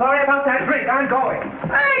 I'm sorry about that drink. I'm going.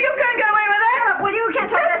 Hey, you can't get away with that. Well, you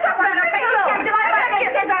can't talk that stuff about her face. You can't do it.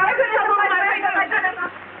 I couldn't help my face.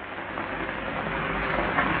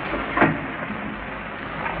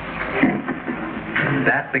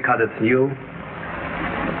 That's because it's you.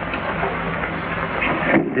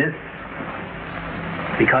 This,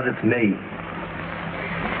 because it's me.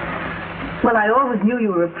 Well, I always knew you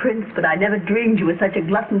were a prince, but I never dreamed you were such a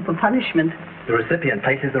glutton for punishment. The recipient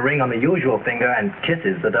places the ring on the usual finger and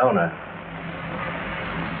kisses the donor.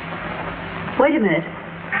 Wait a minute.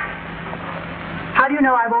 How do you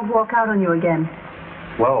know I won't walk out on you again?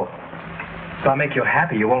 Well, if I make you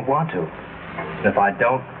happy, you won't want to. And if I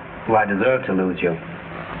don't, well, I deserve to lose you.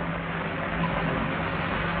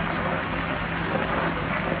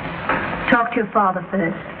 Talk to your father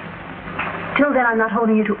first. Till then, I'm not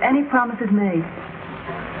holding you to any promises made.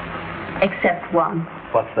 Except one.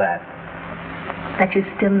 What's that? That you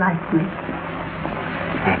still like me.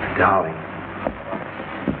 Darling.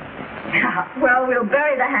 Well, we'll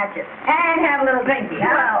bury the hatchet and have a little drinky.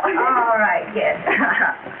 Well, all right, yes.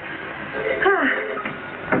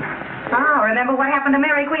 Oh, remember what happened to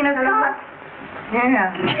Mary Queen of Scots?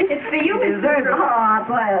 Yeah. It's for you, Mr. Deserve it. Oh,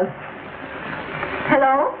 bless.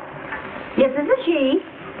 Hello? Yes, this is she.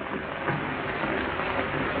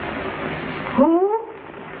 Who?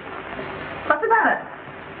 What's the matter?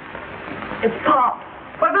 It's Pop.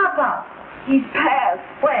 What about Pop? He's passed.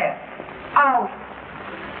 Where? Out.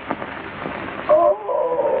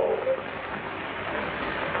 Oh.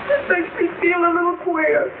 It makes me feel a little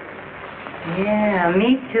queer. Yeah,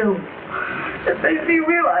 me too. It makes me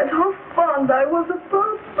realize how fond I was of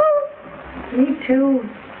Pop. Me too.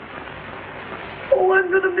 Oh,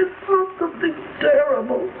 I'm going to miss something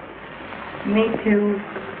terrible. Me too.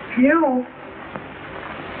 You?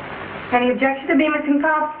 Any objection to me missing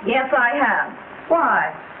Pop? Yes, I have.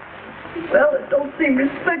 Why? Well, it don't seem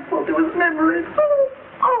respectful to his memory.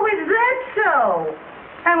 Oh, is that so?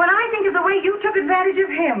 And when I think of the way you took advantage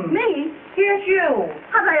of him. Me? Here's you.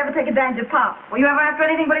 How did I ever take advantage of Pop? Were you ever after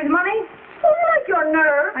anything but his money? Oh, you like your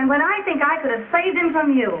nerve. And when I think I could have saved him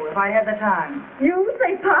from you if I had the time. You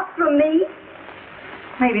say Pop from me?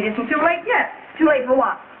 Maybe it isn't too late yet. Too late for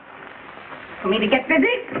what? For me to get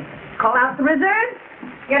busy, call out the reserves,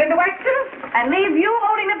 get into action, and leave you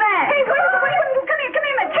holding the bag. Hey, wait. Come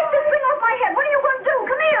here, man. Take this thing off my head. What are you going to do?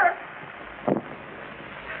 Come here.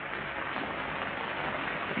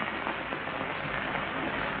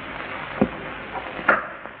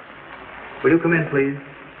 Will you come in, please?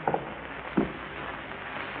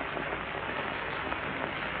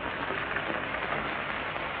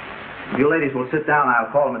 If you ladies will sit down,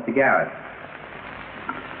 I'll call Mr. Garrett.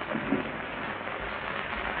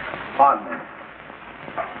 Pardon me.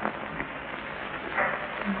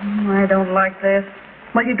 I don't like this.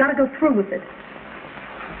 Well, you've got to go through with it.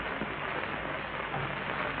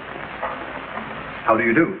 How do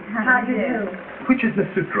you do? How do you do? Which is Miss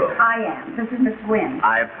Sutro? I am. This is Miss Wynne.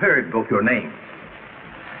 I have heard both your names.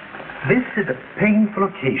 This is a painful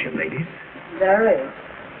occasion, ladies. There is.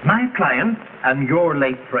 My client and your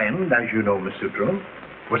late friend, as you know, Miss Sutro,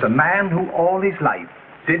 was a man who all his life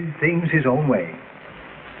did things his own way.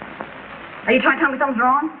 Are you trying to tell me something's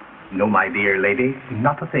wrong? No, my dear lady,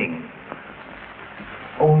 not a thing.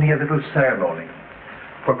 Only a little ceremony,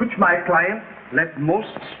 for which my client left most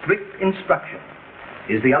strict instruction.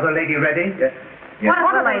 Is the other lady ready? Yes.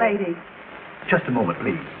 What other lady? Just a moment,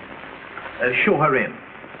 please. Show her in.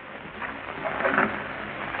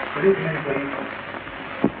 Good evening, please.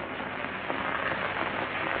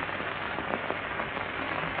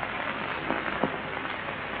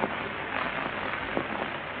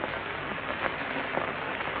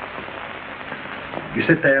 You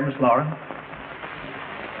sit there, Miss Lauren.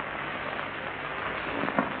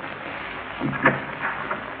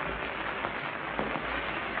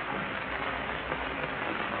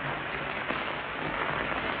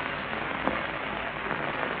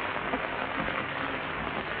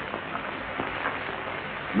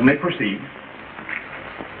 You may proceed.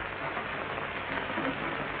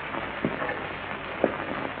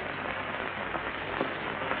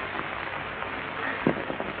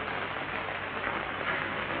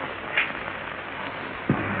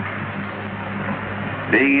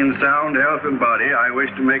 Being in sound health and body, I wish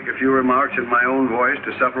to make a few remarks in my own voice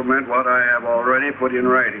to supplement what I have already put in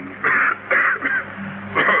writing.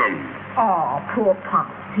 Oh, poor Pop.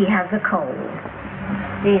 He has a cold.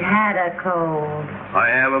 He had a cold. I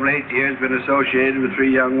have of late years been associated with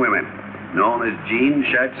 3 young women, known as Jean,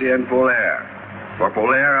 Shatsy, and Polaire. For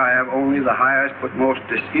Polaire, I have only the highest but most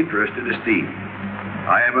disinterested esteem.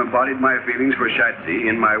 I have embodied my feelings for Shatsy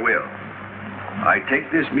in my will. I take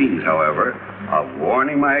this means, however, of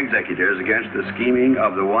warning my executors against the scheming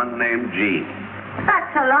of the one named Jean.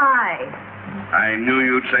 That's a lie. I knew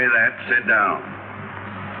you'd say that. Sit down.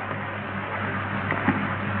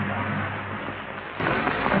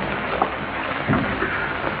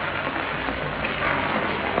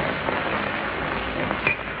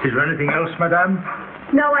 Is there anything else, madame?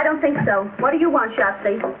 No, I don't think so. What do you want,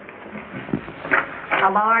 Shatsy? A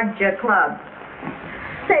large club.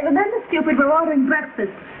 Say, remember, stupid, we're ordering breakfast.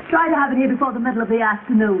 Try to have it here before the middle of the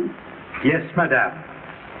afternoon. Yes, madame.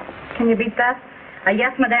 Can you beat that? A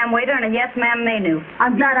yes, madame waiter and a yes, ma'am menu.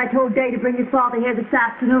 I'm glad I told Day to bring his father here this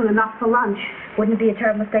afternoon and not for lunch. Wouldn't it be a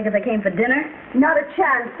terrible mistake if they came for dinner? Not a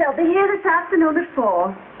chance. They'll be here this afternoon at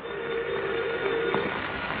 4.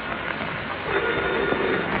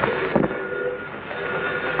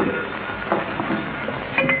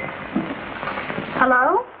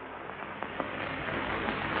 Hello?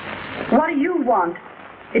 What do you want?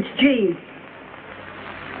 It's Jean.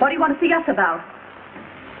 What do you want to see us about?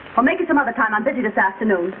 Or make it some other time. I'm busy this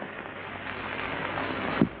afternoon.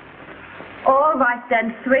 All right,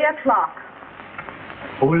 then. 3 o'clock.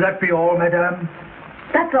 Will that be all, madame?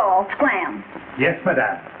 That's all. Scram. Yes,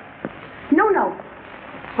 madame. No.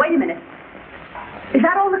 Wait a minute. Is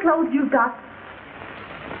that all the clothes you've got?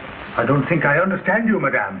 I don't think I understand you,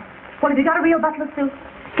 madame. Well, have you got a real butler suit?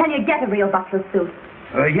 Can you get a real butler suit?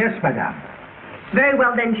 Yes, madame. Very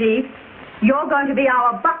well, then, Jeeves. You're going to be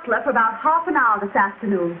our butler for about half an hour this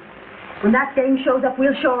afternoon. When that dame shows up,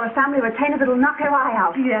 we'll show her a family retainer that'll knock her eye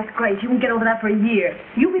out. Gee, that's great. You won't get over that for a year.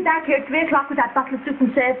 You'll be back here at 3 o'clock with that butler suit and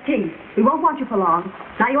serve tea. We won't want you for long.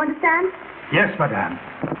 Now you understand? Yes, madame.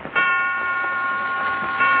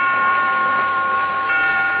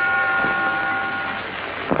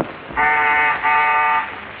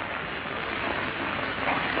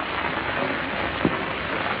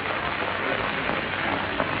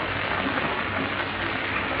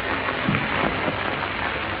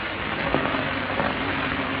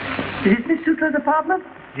 Is Miss Sutler's apartment?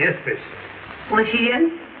 Yes, miss. Well, is she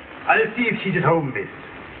in? I'll see if she's at home, miss.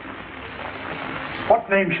 What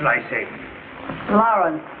name shall I say?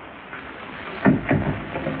 Lawrence.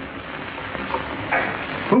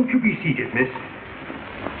 Won't you be seated, miss?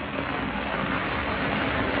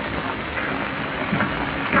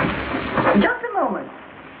 Just a moment.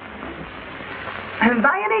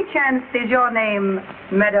 By any chance, is your name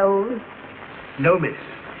Meadows? No, miss.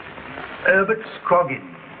 Herbert Scroggins.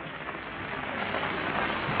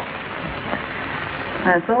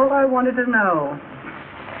 That's all I wanted to know.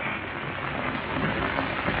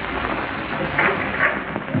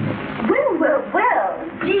 Well.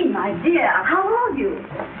 Gee, my dear, how are you?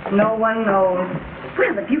 No one knows.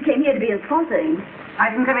 Well, if you came here to be insulting. I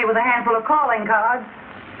didn't come here with a handful of calling cards.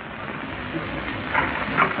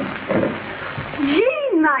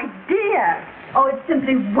 Gee, my dear. Oh, it's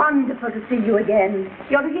simply wonderful to see you again.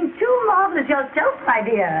 You're looking too marvelous yourself, my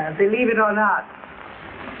dear, believe it or not.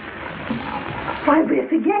 Why, we're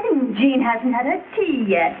forgetting Jean hasn't had her tea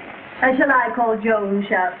yet. Shall I call Joan,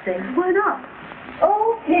 Shatsy? Why not?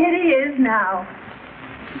 Oh, here he is now.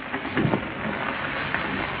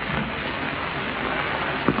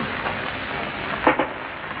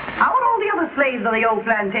 How are all the other slaves on the old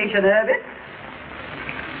plantation, Herbert?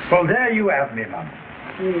 Well, there you have me, ma'am.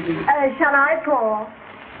 Shall I call?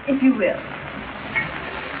 If you will.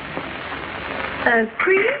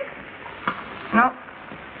 Cream? No.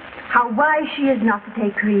 How wise she is not to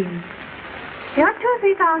take cream. You're 2 or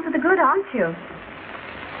 3 pounds to the good, aren't you?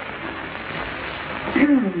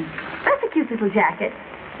 That's a cute little jacket.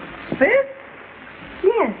 This?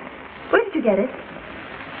 Yes. Where did you get it?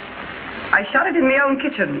 I shot it in my own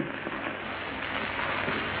kitchen.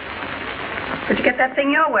 Did you get that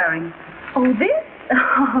thing you're wearing? Oh, this?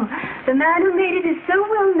 Oh, the man who made it is so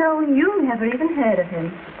well known you never even heard of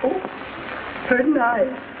him. Oh, very nice.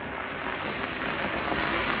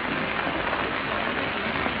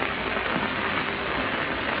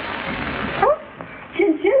 Oh,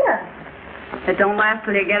 chinchilla. It don't last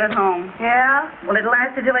till you get it home. Yeah? Well, it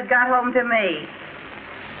lasted till it got home to me.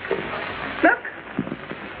 Look.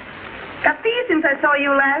 Got these since I saw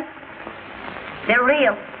you last. They're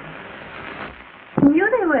real. Knew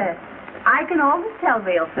they were. I can always tell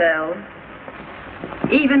real pearls.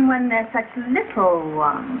 Even when they're such little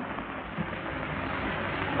ones.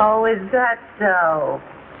 Oh, is that so?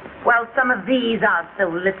 Well, some of these are so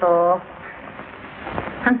little.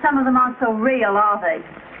 And some of them aren't so real, are they?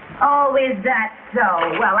 Oh, is that so?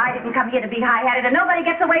 Well, I didn't come here to be high-hatted, and nobody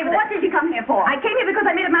gets away with it. What did you come here for? I came here because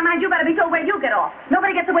I made up my mind you better be told where you get off.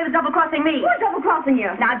 Nobody gets away with double-crossing me. Who's double-crossing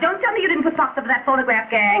you? Now, don't tell me you didn't put socks up to that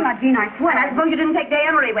photograph gang. Oh, now, Jean, I swear. And I suppose you didn't take Day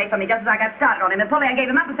Emery away from me just as I got started on him. And Polly, I gave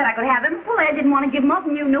him up and said I could have him. Well, I didn't want to give him up,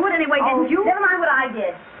 and you knew it anyway, didn't you? Never mind what I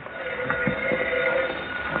did.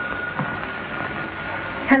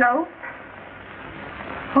 Hello?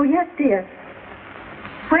 Oh, yes, dear.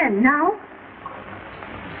 When? Now?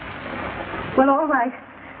 Well, all right.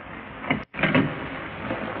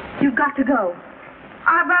 You've got to go.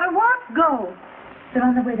 I've got to what? Go. They're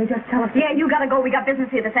on the way. They just telephoned. Yeah, you gotta go. We got business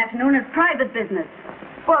here this afternoon. It's private business.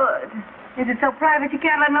 Well, is it so private you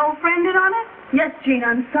can't let an old friend in on it? Yes, Jean,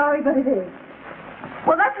 I'm sorry, but it is.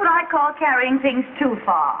 Well, that's what I call carrying things too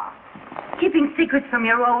far. Keeping secrets from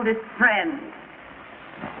your oldest friend.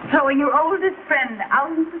 Throwing your oldest friend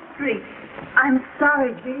out into the street. I'm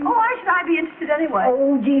sorry, Jean. Oh, why should I be interested anyway?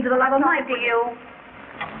 Oh, Jean, for the love of Mike. To you.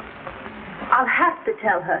 I'll have to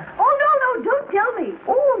tell her. Oh, no, don't tell me.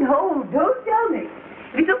 Oh, no, don't tell me.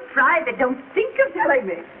 If it's so private, don't think of telling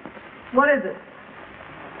me. What is it?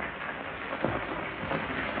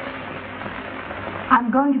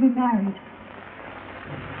 I'm going to be married.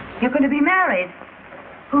 You're going to be married?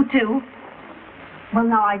 Who to? Well,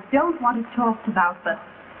 now, I don't want it talked about, but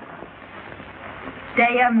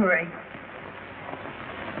Day Emery.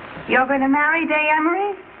 You're going to marry Day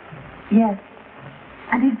Emery? yes.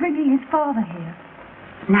 And he's bringing his father here.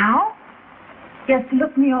 Now? Yes, to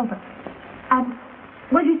look me over. And,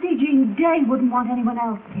 well, you see, Jean, Day wouldn't want anyone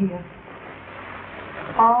else here.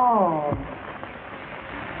 Oh.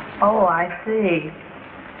 Oh, I see.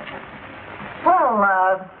 Well,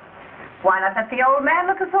 why not let the old man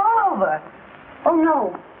look us all over? Oh,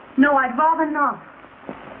 no. No, I'd rather not.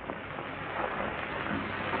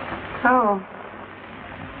 Oh.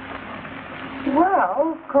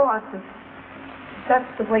 Well, of course, if that's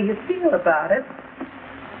the way you feel about it,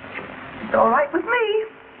 it's all right with me.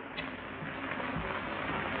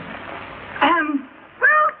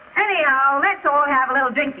 Well, anyhow, let's all have a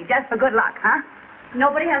little drinky just for good luck, huh?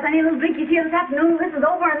 Nobody has any little drinkies here this afternoon. This is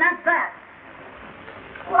over, and that's that.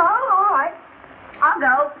 Well, all right. I'll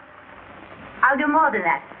go. I'll do more than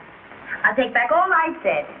that. I'll take back all I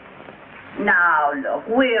said. Now, look,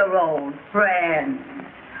 we're old friends.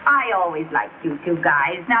 I always liked you two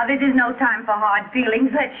guys. Now, this is no time for hard feelings.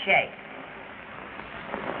 Let's shake.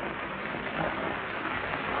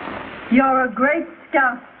 You're a great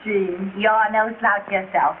scout, Jean. You're no slouch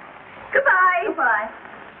yourself. Goodbye. Goodbye.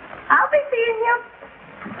 I'll be seeing you.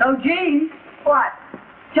 Oh, Jean. What?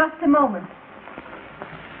 Just a moment.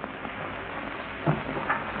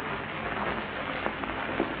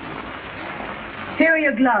 Here are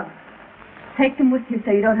your gloves. Take them with you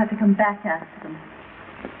so you don't have to come back after them.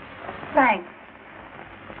 Thanks.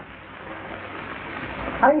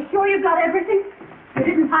 Are you sure you got everything? You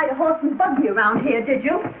didn't hide a horse and buggy around here, did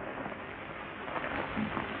you?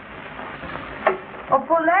 Oh,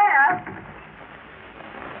 Polaire.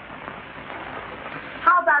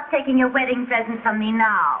 How about taking your wedding present from me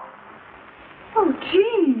now? Oh,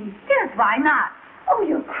 Jean. Yes, why not? Oh,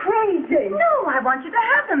 you're crazy. No, I want you to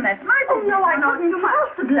have them. That's my business. Oh, no, I not couldn't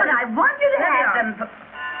possibly. But I want you to There have they are. them.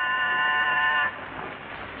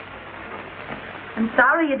 I'm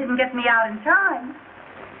sorry you didn't get me out in time.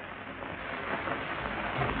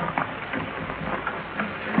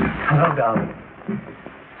 Hello, darling.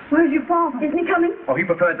 Where's your father? Isn't he coming? Oh, he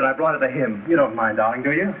preferred that I brought it to him. You don't mind, darling,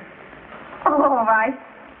 do you? Oh, all right.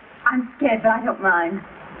 I'm scared, but I don't mind.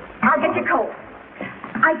 I'll get your coat.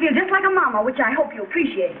 I feel just like a mama, which I hope you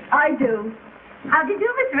appreciate. I do. How do you do,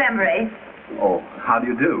 Mr. Emery? Oh, how do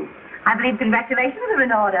you do? I believe congratulations are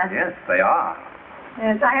in order. Yes, they are.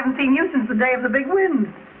 Yes, I haven't seen you since the day of the big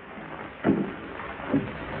wind.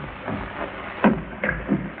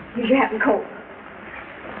 Here's your hat and coat.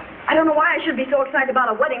 I don't know why I should be so excited about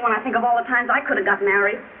a wedding when I think of all the times I could have got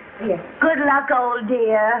married. Yes. Good luck, old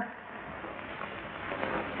dear.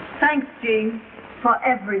 Thanks, Jean, for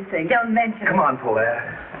everything. Don't mention Come it. on,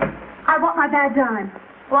 Polaire. I want my bad dime.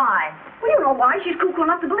 Why? Well, you know why. She's cuckoo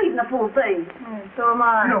enough to believe in the full thing. So am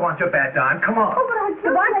I. You don't want your bad dime. Come on. Oh, but I do.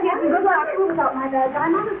 Goodbye, kids, and good luck. Without my bad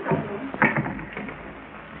dime, I'll just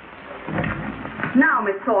Now,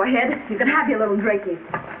 Miss Sorehead, you can have your little drinkies.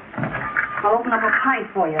 I'll open up a pint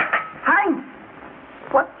for you. Pint?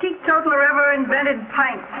 What teetotaler ever invented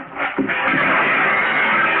pint?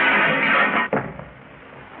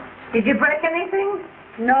 Did you break anything?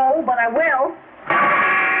 No, but I will.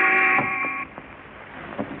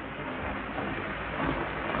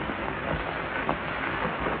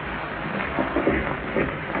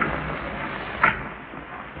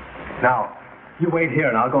 Now, you wait here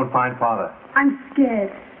and I'll go and find Father. I'm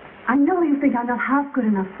scared. I know you think I'm not half good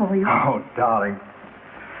enough for you. Oh, darling.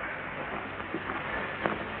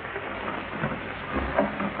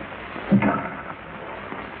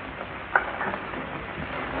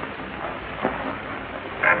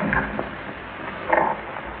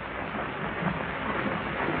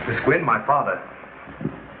 Miss Gwynn, my father.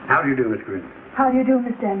 How do you do, Miss Green? How do you do,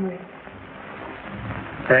 Mr. Emery?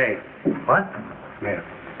 Say, What? Mayor.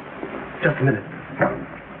 Just a minute.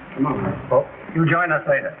 Come on. Oh, you join us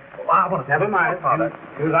later. Oh, I want to... Never mind, Father.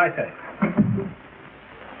 Do as I say.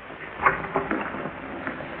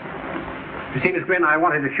 You see, Miss Gwynn, I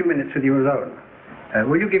wanted a few minutes with you alone.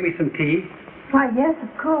 Will you give me some tea? Why, yes,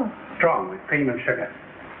 of course. Strong, with cream and sugar.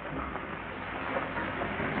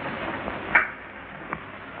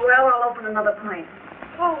 Well, I'll open another pint.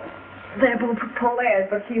 Oh, they're both Polaires,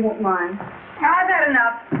 but she won't mind. I've had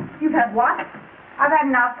enough. You've had what? I've had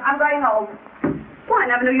enough. I'm going home. Why, I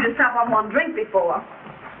never knew you to stop on one drink before.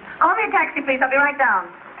 Call me a taxi, please. I'll be right down.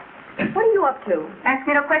 What are you up to? Ask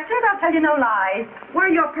me no questions. I'll tell you no lies. Where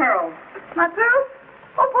are your pearls? My pearls?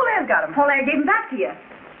 Oh, Paulaire's got them. Polaire gave them back to you.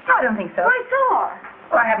 No, I don't think so. I saw her.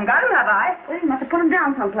 Well, I haven't got them, have I? Well, you must have put them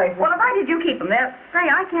down someplace. Well, if I did, you keep them there. Say,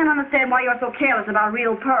 I can't understand why you're so careless about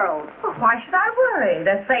real pearls. Well, why should I worry?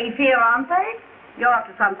 They're safe here, aren't they? You're up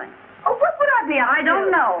to something. Oh, what would I be up I to?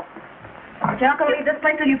 don't know. But you're not going to leave this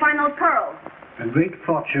place till you find those pearls. A great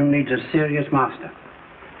fortune needs a serious master.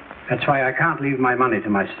 That's why I can't leave my money to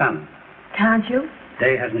my son. Can't you?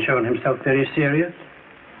 Day hasn't shown himself very serious.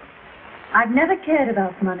 I've never cared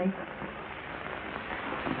about money.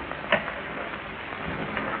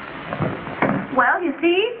 Well, you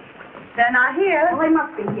see, they're not here. Well, they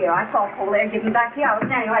must be here. I saw Polaire give them back to you. I was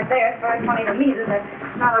standing right there. It's very funny to me that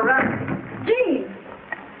they're not around. Gee!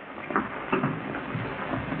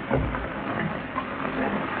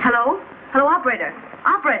 Hello? Hello, operator.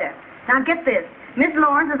 Operator. Now get this. Miss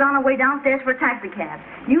Lawrence is on her way downstairs for a taxi cab.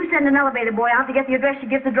 You send an elevator boy out to get the address she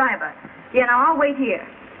gives the driver. Yeah, now I'll wait here.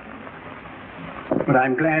 But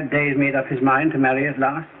I'm glad Day's made up his mind to marry at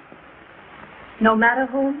last. No matter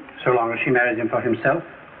whom? So long as she marries him for himself,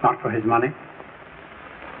 not for his money.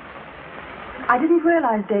 I didn't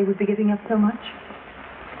realize Day would be giving up so much.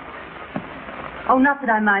 Oh, not that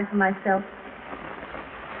I mind for myself.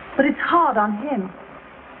 But it's hard on him.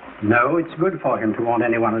 No, it's good for him to want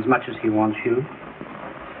anyone as much as he wants you.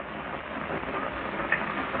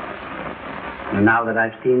 And now that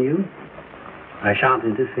I've seen you, I shan't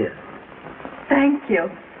interfere. Thank you.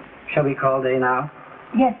 Shall we call Day now?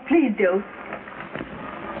 Yes, please do.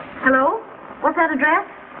 Hello? What's that address?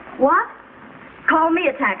 What? Call me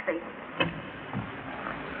a taxi.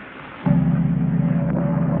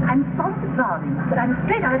 I'm sorry to bother you, but I'm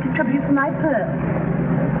afraid I'll have to trouble you for my pearl.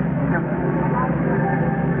 No.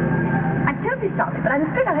 I'm terribly sorry, but I'm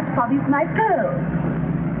afraid I'll have to bother you for my pearl.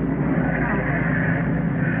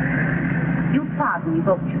 You'll pardon me,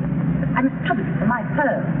 won't you? I must trouble you for my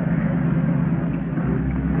pearl.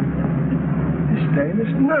 This Day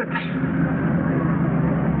is nuts.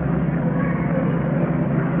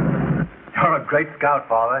 You're a great scout,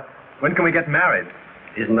 Father. When can we get married?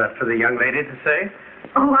 Isn't that for the young lady to say?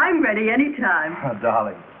 Oh, I'm ready any time. Oh,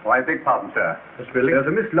 darling. Why, I beg pardon, sir. Miss Billy? There's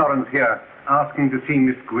a Miss Lawrence here asking to see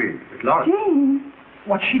Miss Gwynn. Miss Lawrence? Jane?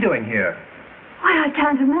 What's she doing here? Why, I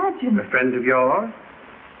can't imagine. A friend of yours?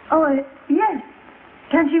 Oh, yes.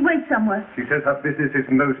 Can she wait somewhere? She says her business is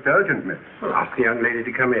most urgent, miss. Well, ask the young lady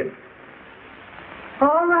to come in.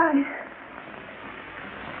 All right.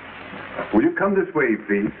 Will you come this way,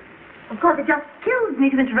 please? Of course, it just kills me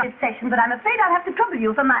to interrupt this session, but I'm afraid I'll have to trouble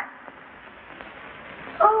you for my...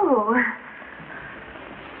 Oh.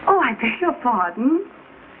 Oh, I beg your pardon.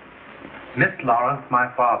 Miss Lawrence,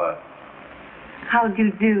 my father. How do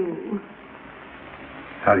you do?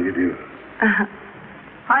 How do you do?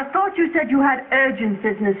 I thought you said you had urgent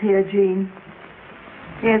business here, Jean.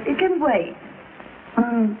 Yes, it can wait.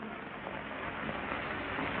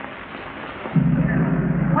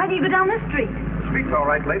 Why do you go down this street? Street's all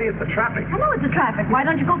right, lady. It's the traffic. I know it's the traffic. Why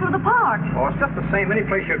don't you go through the park? Oh, it's just the same any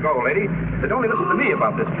place you go, lady. But don't listen to me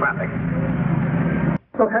about this traffic.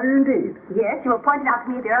 So have you indeed? Yes, you were pointed out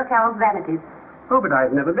to me at the Earl Carroll's Vanities. Oh, but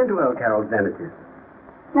I've never been to Earl Carroll's Vanities.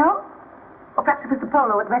 No? Or perhaps it was the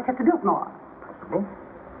polo at Manchester Biltmore. Possible?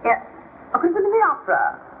 Yes. Or could it have been the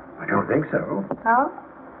opera? I don't think so. No?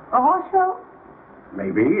 A horse show?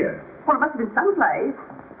 Maybe. Well, it must have been someplace.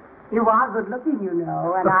 You are good looking, you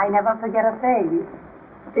know, and I never forget a face.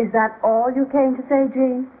 Is that all you came to say,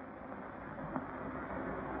 Jean?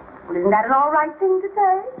 Well, isn't that an all right thing to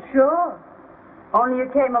say? Sure. Only you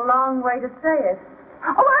came a long way to say it.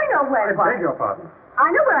 Oh, I know where it was. I beg your pardon. I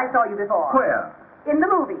know where I saw you before. Where? In the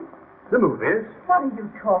movies. The movies? What are you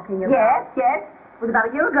talking about? Yes, yes. It was about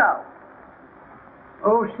a year ago.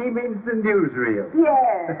 Oh, she means the newsreel.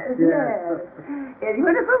 Yes, yes. Yes, you were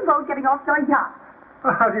in a cruise boat getting off to a yacht.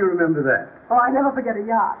 How do you remember that? Oh, I never forget a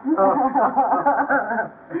yacht. Oh.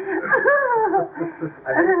 I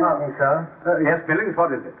beg your pardon, sir. Yes, Billings,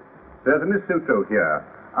 what is it? There's a Miss Suto here,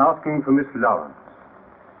 asking for Miss Lawrence.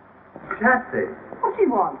 Patsy. What she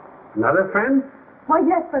wants? Another friend? Why,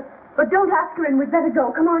 yes, but don't ask her in. We'd better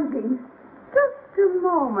go. Come on, Jean. Just a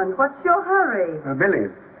moment. What's your hurry? Billings,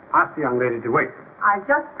 ask the young lady to wait. I've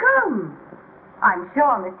just come. I'm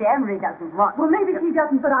sure Mr. Emery doesn't want... Well, maybe she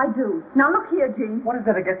doesn't, but I do. Now, look here, Jean. What is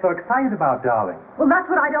there to get so excited about, darling? Well, that's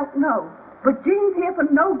what I don't know. But Jean's here for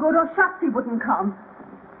no good, or Shotzi wouldn't come.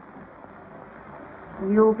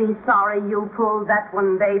 You'll be sorry you pulled that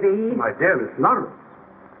one, baby. My dear Miss Lawrence.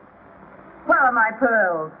 Where are my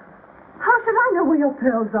pearls? How should I know where your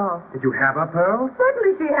pearls are? Did you have her pearls?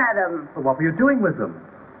 Certainly she had them. Well, what were you doing with them?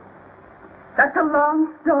 That's a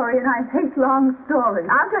long story, and I hate long stories.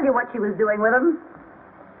 I'll tell you what she was doing with them.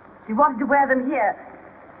 She wanted to wear them here,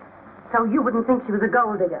 so you wouldn't think she was a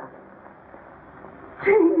gold digger.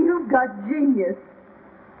 Jean, you've got genius.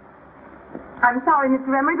 I'm sorry,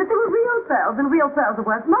 Mr. Emery, but they were real pearls, and real pearls are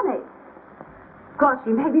worth money. Of course,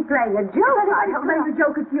 she may be playing a joke. I don't play the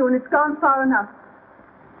joke at you, and it's gone far enough.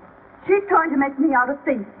 She's trying to make me out a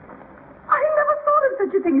thief. I never thought of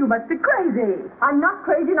such a thing. You must be crazy. I'm not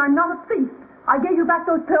crazy, and I'm not a thief. I gave you back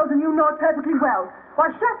those pearls, and you know it perfectly well.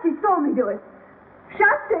 Why, Shotzi saw me do it.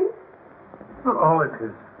 Shotzi? Well, all this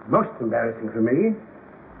is most embarrassing for me.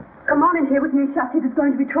 Come on in here with me, Shotzi. There's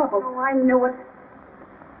going to be trouble. Oh, I knew it.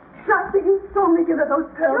 Shotzi, you saw me give her those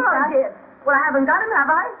pearls Sure I back. did. Well, I haven't got them, have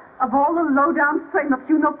I? Of all the low-down frame-ups,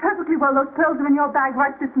 you know perfectly well those pearls are in your bag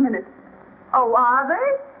right this minute. Oh, are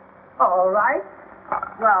they? All right.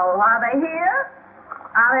 Well, are they here?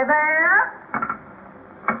 Are they there?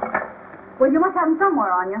 Well, you must have them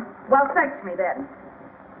somewhere on you. Well, search me then.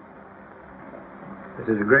 This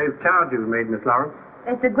is a grave charge you've made, Miss Lawrence.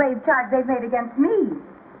 It's a grave charge they've made against me.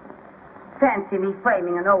 Fancy me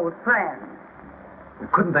framing an old friend.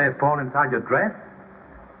 Couldn't they have fallen inside your dress?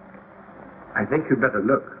 I think you'd better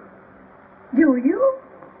look. Do you?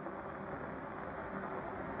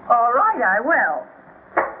 All right, I will.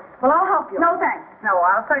 Well, I'll help you. No, thanks. No,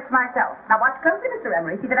 I'll search myself. Now, watch closely, Mr.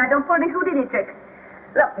 Emery. See that I don't pull any Houdini tricks.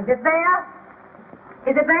 Look, is it there?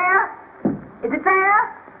 Is it there? Is it there?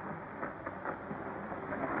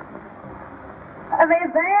 Are they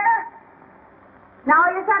there? Now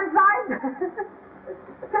are you satisfied?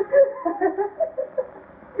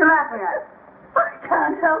 You're laughing at it. I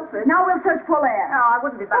can't help it. Now we'll search Polaire. No, I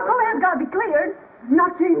wouldn't be Well, bothered. Polaire's got to be cleared.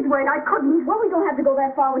 Not Jean's way. I couldn't. Well, we don't have to go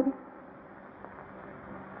that far with you.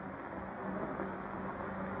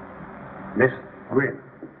 Miss Gwynn.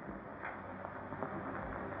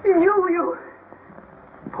 You.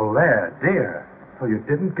 Polaire, dear. So you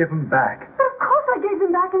didn't give them back. But of course I gave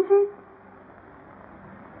them back, and she...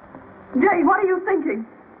 Jay, what are you thinking?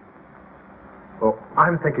 Oh,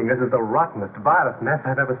 I'm thinking this is the rottenest, vilest mess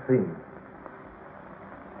I've ever seen.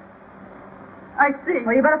 I see.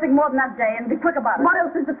 Well, you better think more than that, Jay, and be quick about it. What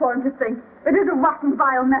else is there for him to think? It is a rotten,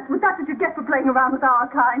 vile mess, but that's what you get for playing around with our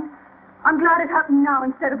kind. I'm glad it happened now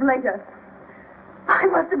instead of later. I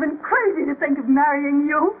must have been crazy to think of marrying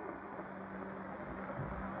you.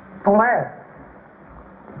 Polaire.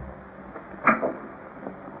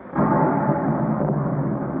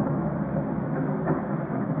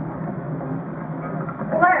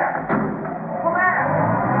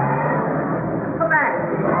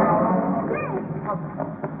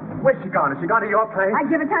 Where's she gone? Has she gone to your place? I'd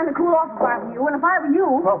give it time to cool off if I were you, and if I were you,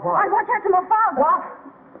 Well, what? I'd watch out for my father. What?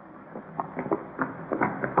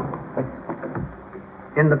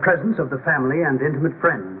 In the presence of the family and intimate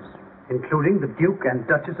friends, including the Duke and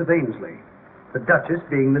Duchess of Ainsley, the Duchess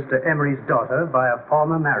being Mr. Emery's daughter by a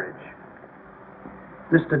former marriage.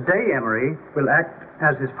 Mr. Day Emery will act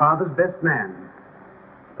as his father's best man.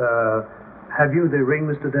 Have you the ring,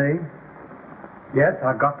 Mr. Day? Yes,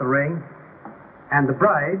 I've got the ring. And the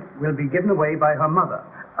bride will be given away by her mother.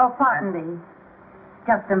 Oh, pardon me.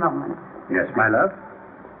 Just a moment. Yes, my love.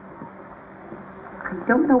 I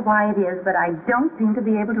don't know why it is, but I don't seem to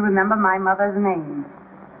be able to remember my mother's name.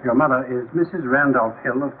 Your mother is Mrs. Randolph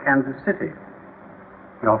Hill of Kansas City.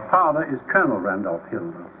 Your father is Colonel Randolph Hill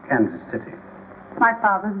of Kansas City. My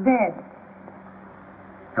father's dead.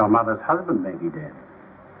 Your mother's husband may be dead,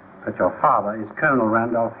 but your father is Colonel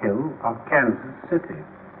Randolph Hill of Kansas City.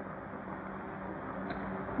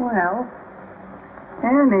 Well,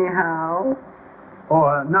 anyhow...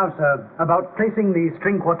 Oh, now, sir, about placing the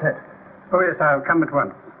string quartet. Oh, yes, I'll come at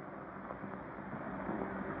once.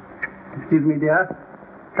 Excuse me, dear.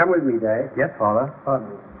 Come with me, Day. Yes, Father.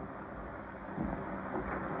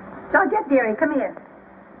 Georgette, dearie, come here.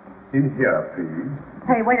 In here, please.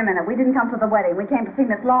 Hey, wait a minute. We didn't come to the wedding. We came to see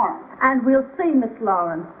Miss Lawrence. And we'll see Miss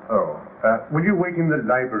Lawrence. Oh, will you wait in the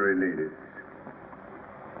library, ladies?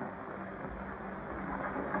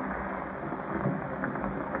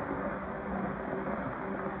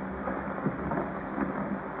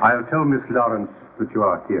 I'll tell Miss Lawrence that you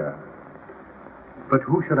are here. But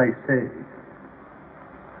who should I say?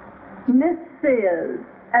 Miss Sears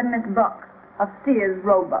and Miss Buck of Sears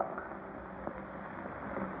Roebuck.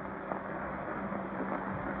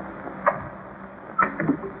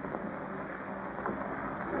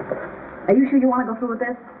 Are you sure you want to go through with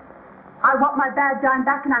this? I want my bad dime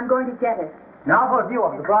back and I'm going to get it. Now for a view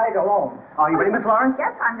of the bride alone. Are you ready, Miss Lawrence?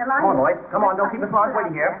 Yes, I'm delighted. Come on, boys. Come on, don't keep Miss Lawrence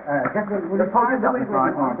waiting here. Just hold yourself, Miss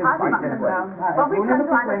Lawrence. Well, we can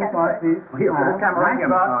find a guest. Here, put this camera right here,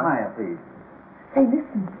 Miss Lawrence. Please. Say,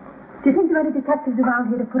 listen. Do you think there are any detectives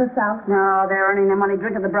around here to put us out? No, they're earning their money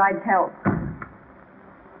drinking the bride's health.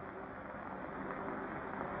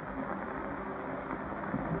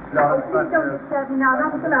 Please don't disturb me now.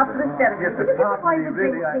 Not until after the ceremony. Yes, but Would you just partly, find the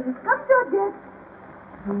really, drink, please? Come, Georgette.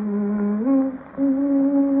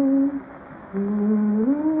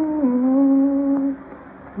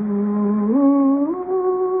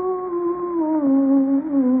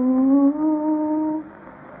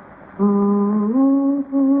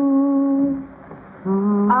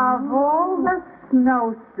 Of all the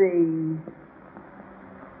snow seas.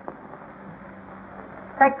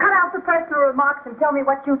 Say, cut out the personal remarks and tell me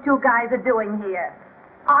what you two guys are doing here.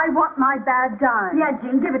 I want my bad dime. Yeah,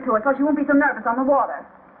 Jean, give it to her so she won't be so nervous on the water.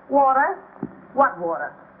 Water? What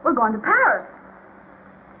water? We're going to Paris.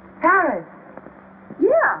 Paris.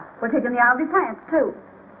 Yeah, we're taking the Isle de France, too.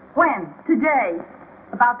 When? Today,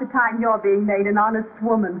 about the time you're being made an honest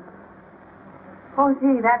woman. Oh,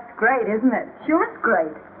 gee, that's great, isn't it? Sure, it's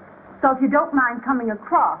great. So if you don't mind coming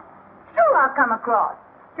across. Sure, I'll come across.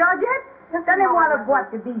 Georgette, donnez-moi le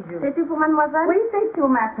boîte de bijoux. C'est tout pour mademoiselle? Oui, c'est tout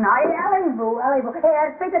maintenant. Et allez-vous, allez-vous.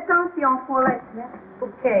 Et faites attention pour les...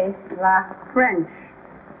 Okay, la French,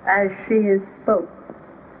 as she is spoke.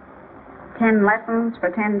 10 lessons for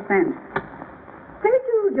 10 cents. Say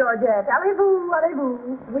to Georgette. Allez-vous,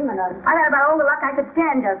 allez-vous. Oui, madame. I had about all the luck I could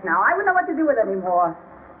stand just now. I wouldn't know what to do with it anymore.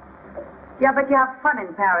 Yeah, but you have fun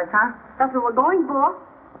in Paris, huh? That's what we're going for.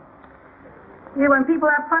 Yeah, when people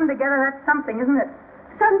have fun together, that's something, isn't it?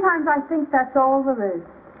 Sometimes I think that's all there is.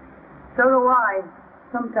 So do I.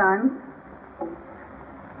 Sometimes.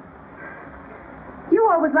 You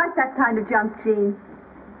always liked that kind of junk, Jean.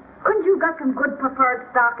 Couldn't you got some good preferred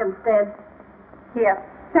stock instead? Here.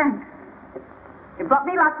 Thanks. You brought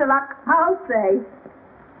me lots of luck. I'll say.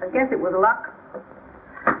 I guess it was luck.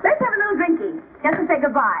 Let's have a little drinky, just to say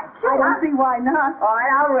goodbye. I don't see why not. All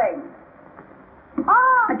right, I'll ring.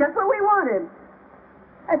 Ah, just what we wanted.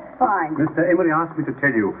 That's fine. Mr. Emery asked me to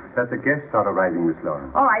tell you that the guests are arriving, Miss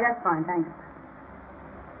Lawrence. All right, that's fine, thanks.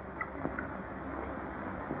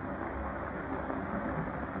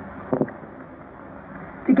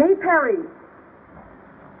 To Gay Perry.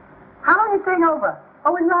 How long are you staying over?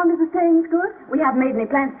 Oh, as long as the staying's good? We haven't made any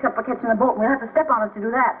plans except for catching a boat. We'll have to step on it to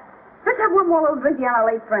do that. Let's have one more little drinky on our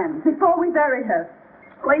late friends. Before we bury her.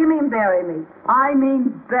 What do you mean, bury me? I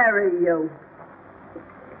mean bury you.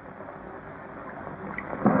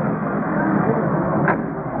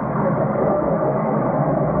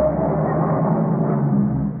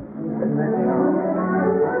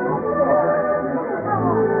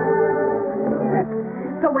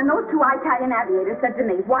 So when those two Italian aviators said to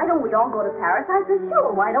me, why don't we all go to Paris? I said,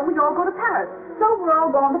 sure, why don't we all go to Paris? So we're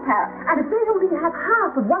all going to Paris. And if they don't even have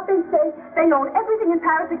half of what they say, they own everything in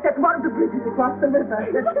Paris except one of the bridges across the river.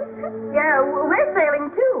 Yeah, we're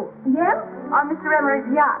sailing too. Yeah? On Mr. Emery's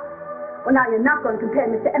yacht. Well, now you're not going to compare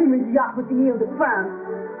Mr. Emery's yacht with the Ile de France.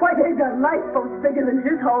 Why, there's a lifeboat bigger than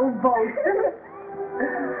his whole boat.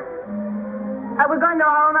 We're going to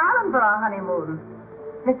Long Island for our honeymoon.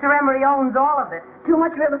 Mr. Emery owns all of it. Too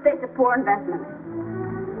much real estate's a poor investment.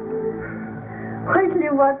 Wait till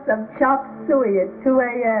you want some chop suey at 2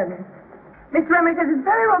 a.m. Mr. Emery says it's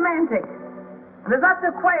very romantic. There's lots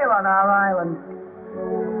of quail on our island.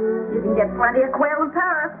 You can get plenty of quail in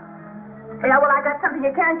Paris. Yeah, well, I got something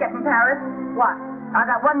you can't get from Paris. What? I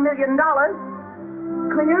got $1 million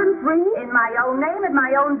Clear and free? in my own name at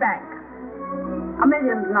my own bank. $1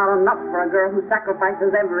 million's not enough for a girl who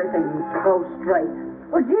sacrifices everything to go straight.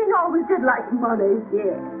 Well, Jean always did like money.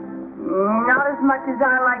 Yeah. Not as much as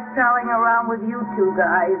I like prowling around with you two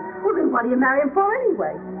guys. Well, then what do you marry him for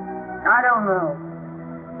anyway? I don't know.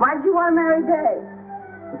 Why did you want to marry Day?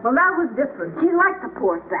 Well, that was different. She liked the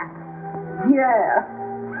poor sap. Yeah.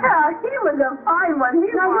 Yeah, he was a fine one.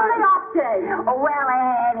 Now, you lay off, Day. Oh, well,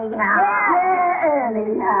 anyhow. Yeah,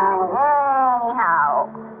 anyhow.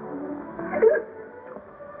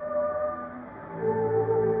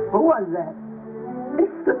 Who was that?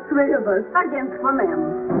 It's the three of us. Against the men.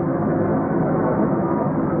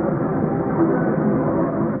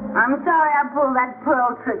 I'm sorry I pulled that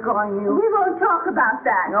pearl trick on you. We won't talk about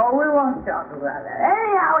that. No, we won't talk about that.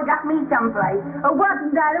 Anyhow, it got me someplace. It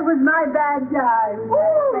wasn't that. It was my bad time.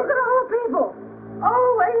 Ooh, look at all the people.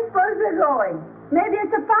 Oh, where do you suppose they're going? Maybe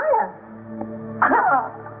it's a fire.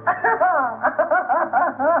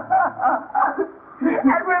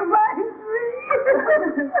 That reminds me.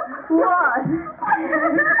 What?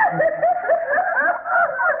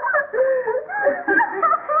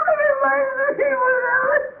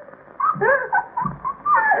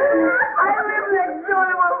 I live next door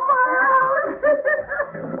to a firehouse.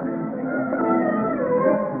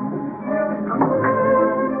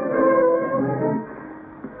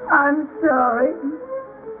 I'm sorry.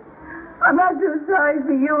 I'm not so sorry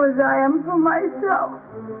for you as I am for myself.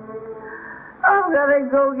 I've got to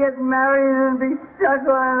go get married and be stuck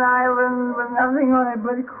on an island with nothing on it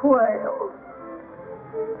but quail.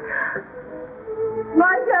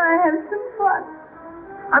 Why can't I have some fun?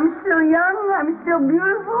 I'm still young. I'm still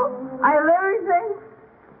beautiful. I have everything.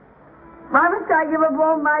 Why must I give up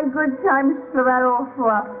all my good times for that old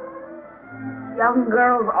fluff? Young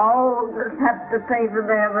girls always have to pay for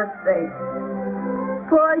their mistakes.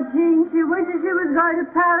 Poor Jean, she wishes she was going to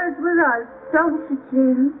Paris with us, don't you,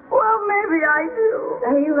 Jean? Well, maybe I do.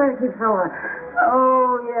 Hey, you lucky fella.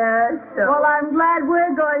 Oh, yes. Well, I'm glad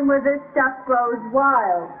we're going where this stuff grows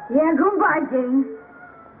wild. Yeah, goodbye, Jean.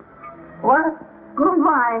 What?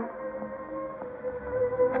 Goodbye.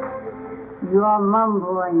 You're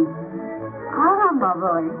mumbling. I'm not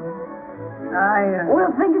mumbling.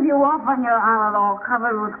 We'll think of you off on your island all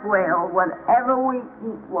covered with quail whenever we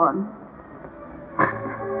eat one.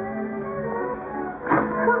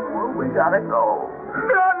 Well, we gotta go.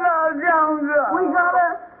 No, don't go. We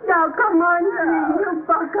gotta... Now, come on, Jean, you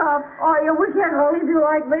buck up. Oh, yeah, we can't leave you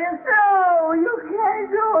like this. No, you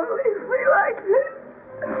can't go and leave me like this.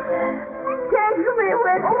 Take me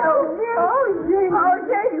with you. Oh, Jean. Oh,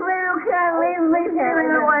 take me. You can't leave me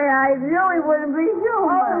feeling the way I do. It wouldn't be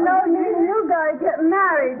human. Oh, no, Jean, you gotta get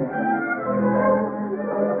married.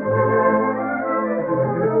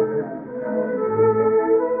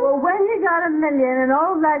 Well, when you got $1 million and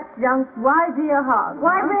all that junk, why be a hog?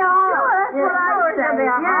 Why be a hog? That's what I say.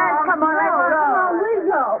 Yes, come on, let's go. Come on, we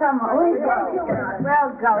go. Come on, we go.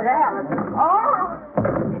 We'll go there. Oh!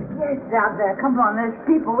 Yes, out there. Come on, there's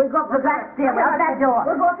people. We go up the back stairway, out that door.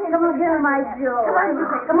 We'll go see them again, my shoe.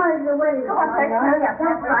 Come on, you're waiting. Come on, hurry up.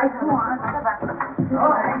 That's right. Come on.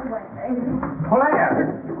 All right.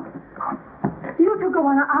 Polaire! You two go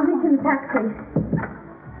on. I'll meet you in the taxi.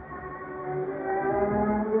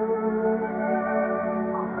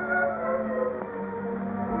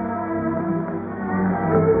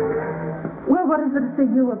 Well, what is it to see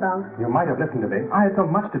you about? You might have listened to me. I had so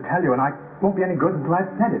much to tell you, and I won't be any good until I've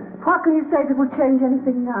said it. What can you say that will change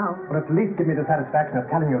anything now? But at least give me the satisfaction of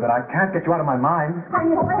telling you that I can't get you out of my mind. I'll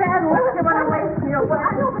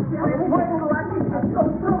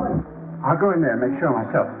go in there and make sure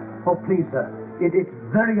myself. Oh, please, sir. It's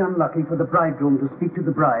very unlucky for the bridegroom to speak to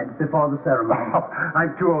the bride before the ceremony. Oh,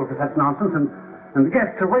 I'm too old for such nonsense, and the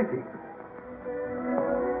guests are waiting.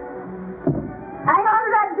 Hang on to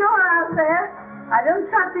that door out there. I don't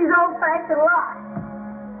trust these old-fashioned locks.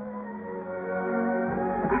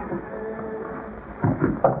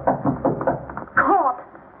 Caught.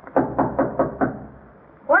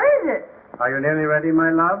 What is it? Are you nearly ready, my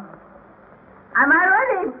love? Am I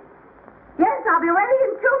ready? Yes, I'll be ready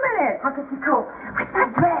in 2 minutes. How did you go? Where's my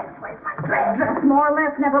dress? Where's my dress? Dress more or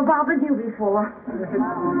less never bothered you before.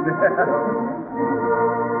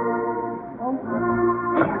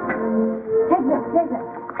 Take this, take this.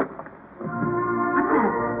 What's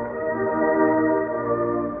that?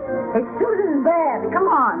 It's Susan's bed. Come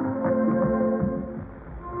on.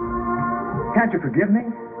 Can't you forgive me?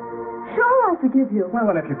 Sure, I forgive you.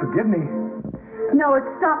 Well, if you forgive me... No, it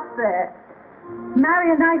stops there.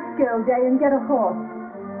 Marry a nice girl, Day, and get a horse.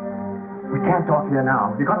 We can't talk here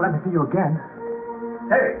now. You've got to let me see you again.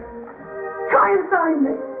 Hey! Try and find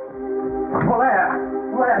me.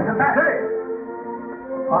 Blair, come back. Hey!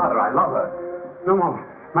 Father, I love her. No more.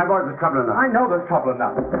 My boys are trouble enough. I know there's trouble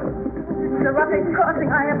enough. The roughest crossing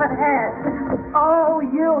I ever had. Oh,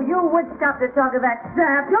 you would stop to talk of that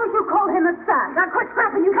sap. Don't you call him a sap. Now quit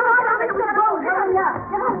scrapping. You come on, I'll make a boat. Hurry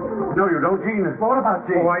up. No, you don't, Jean. What about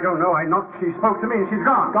Jean? Oh, I don't know. I knocked. She spoke to me and she's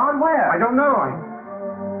gone. Gone where? I don't know.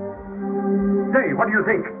 Say, what do you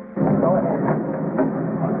think? Go ahead.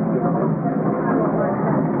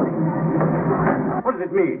 What does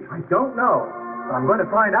it mean? I don't know. I'm going to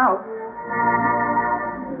find out.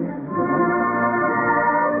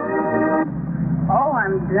 Oh,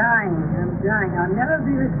 I'm dying. I'll never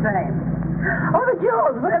be the same. Oh, the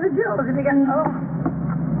jewels. Where are the jewels? If you get...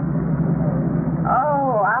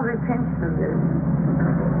 Oh, I'll be pinched for this.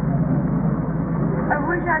 I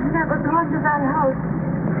wish I'd never gone to that house.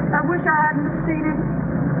 I wish I hadn't seen it.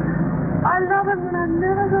 I love him, and I'm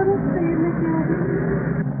never going to see him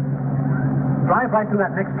again. Drive right through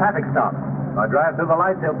that next traffic stop. If I drive through the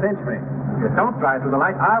light, they'll pinch me. If you don't drive through the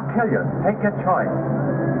light, I'll kill you. Take your choice.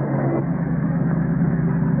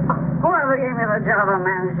 Whoever gave me the job of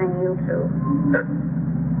managing you two?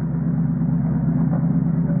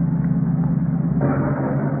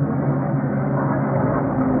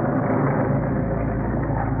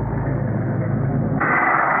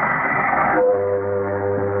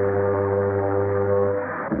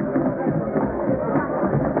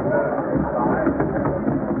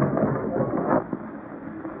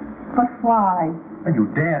 But why? And you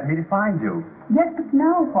dared me to find you. Yes, but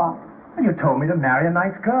now what? And you told me to marry a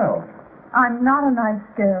nice girl. I'm not a nice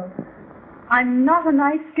girl. I'm not a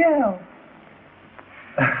nice girl.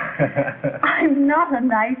 I'm not a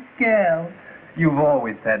nice girl. You've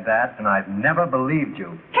always said that, and I've never believed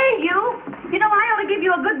you. Hey, you! You know, I ought to give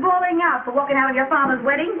you a good bawling out for walking out of your father's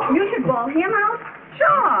wedding. You should bawl him out.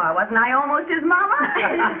 Sure. Wasn't I almost his mama?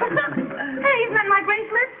 Hey, isn't that my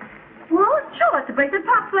bracelet? Well, sure, it's a bracelet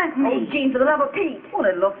Pop lent me. Oh, Jean, for the love of Pete. Well,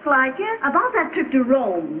 it looks like it. About that trip to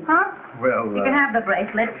Rome. Huh? Well, You can have the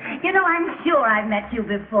bracelet. You know, I'm sure I've met you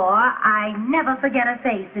before. I never forget a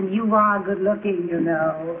face, and you are good looking, you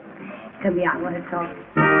know. Come here, I want to talk.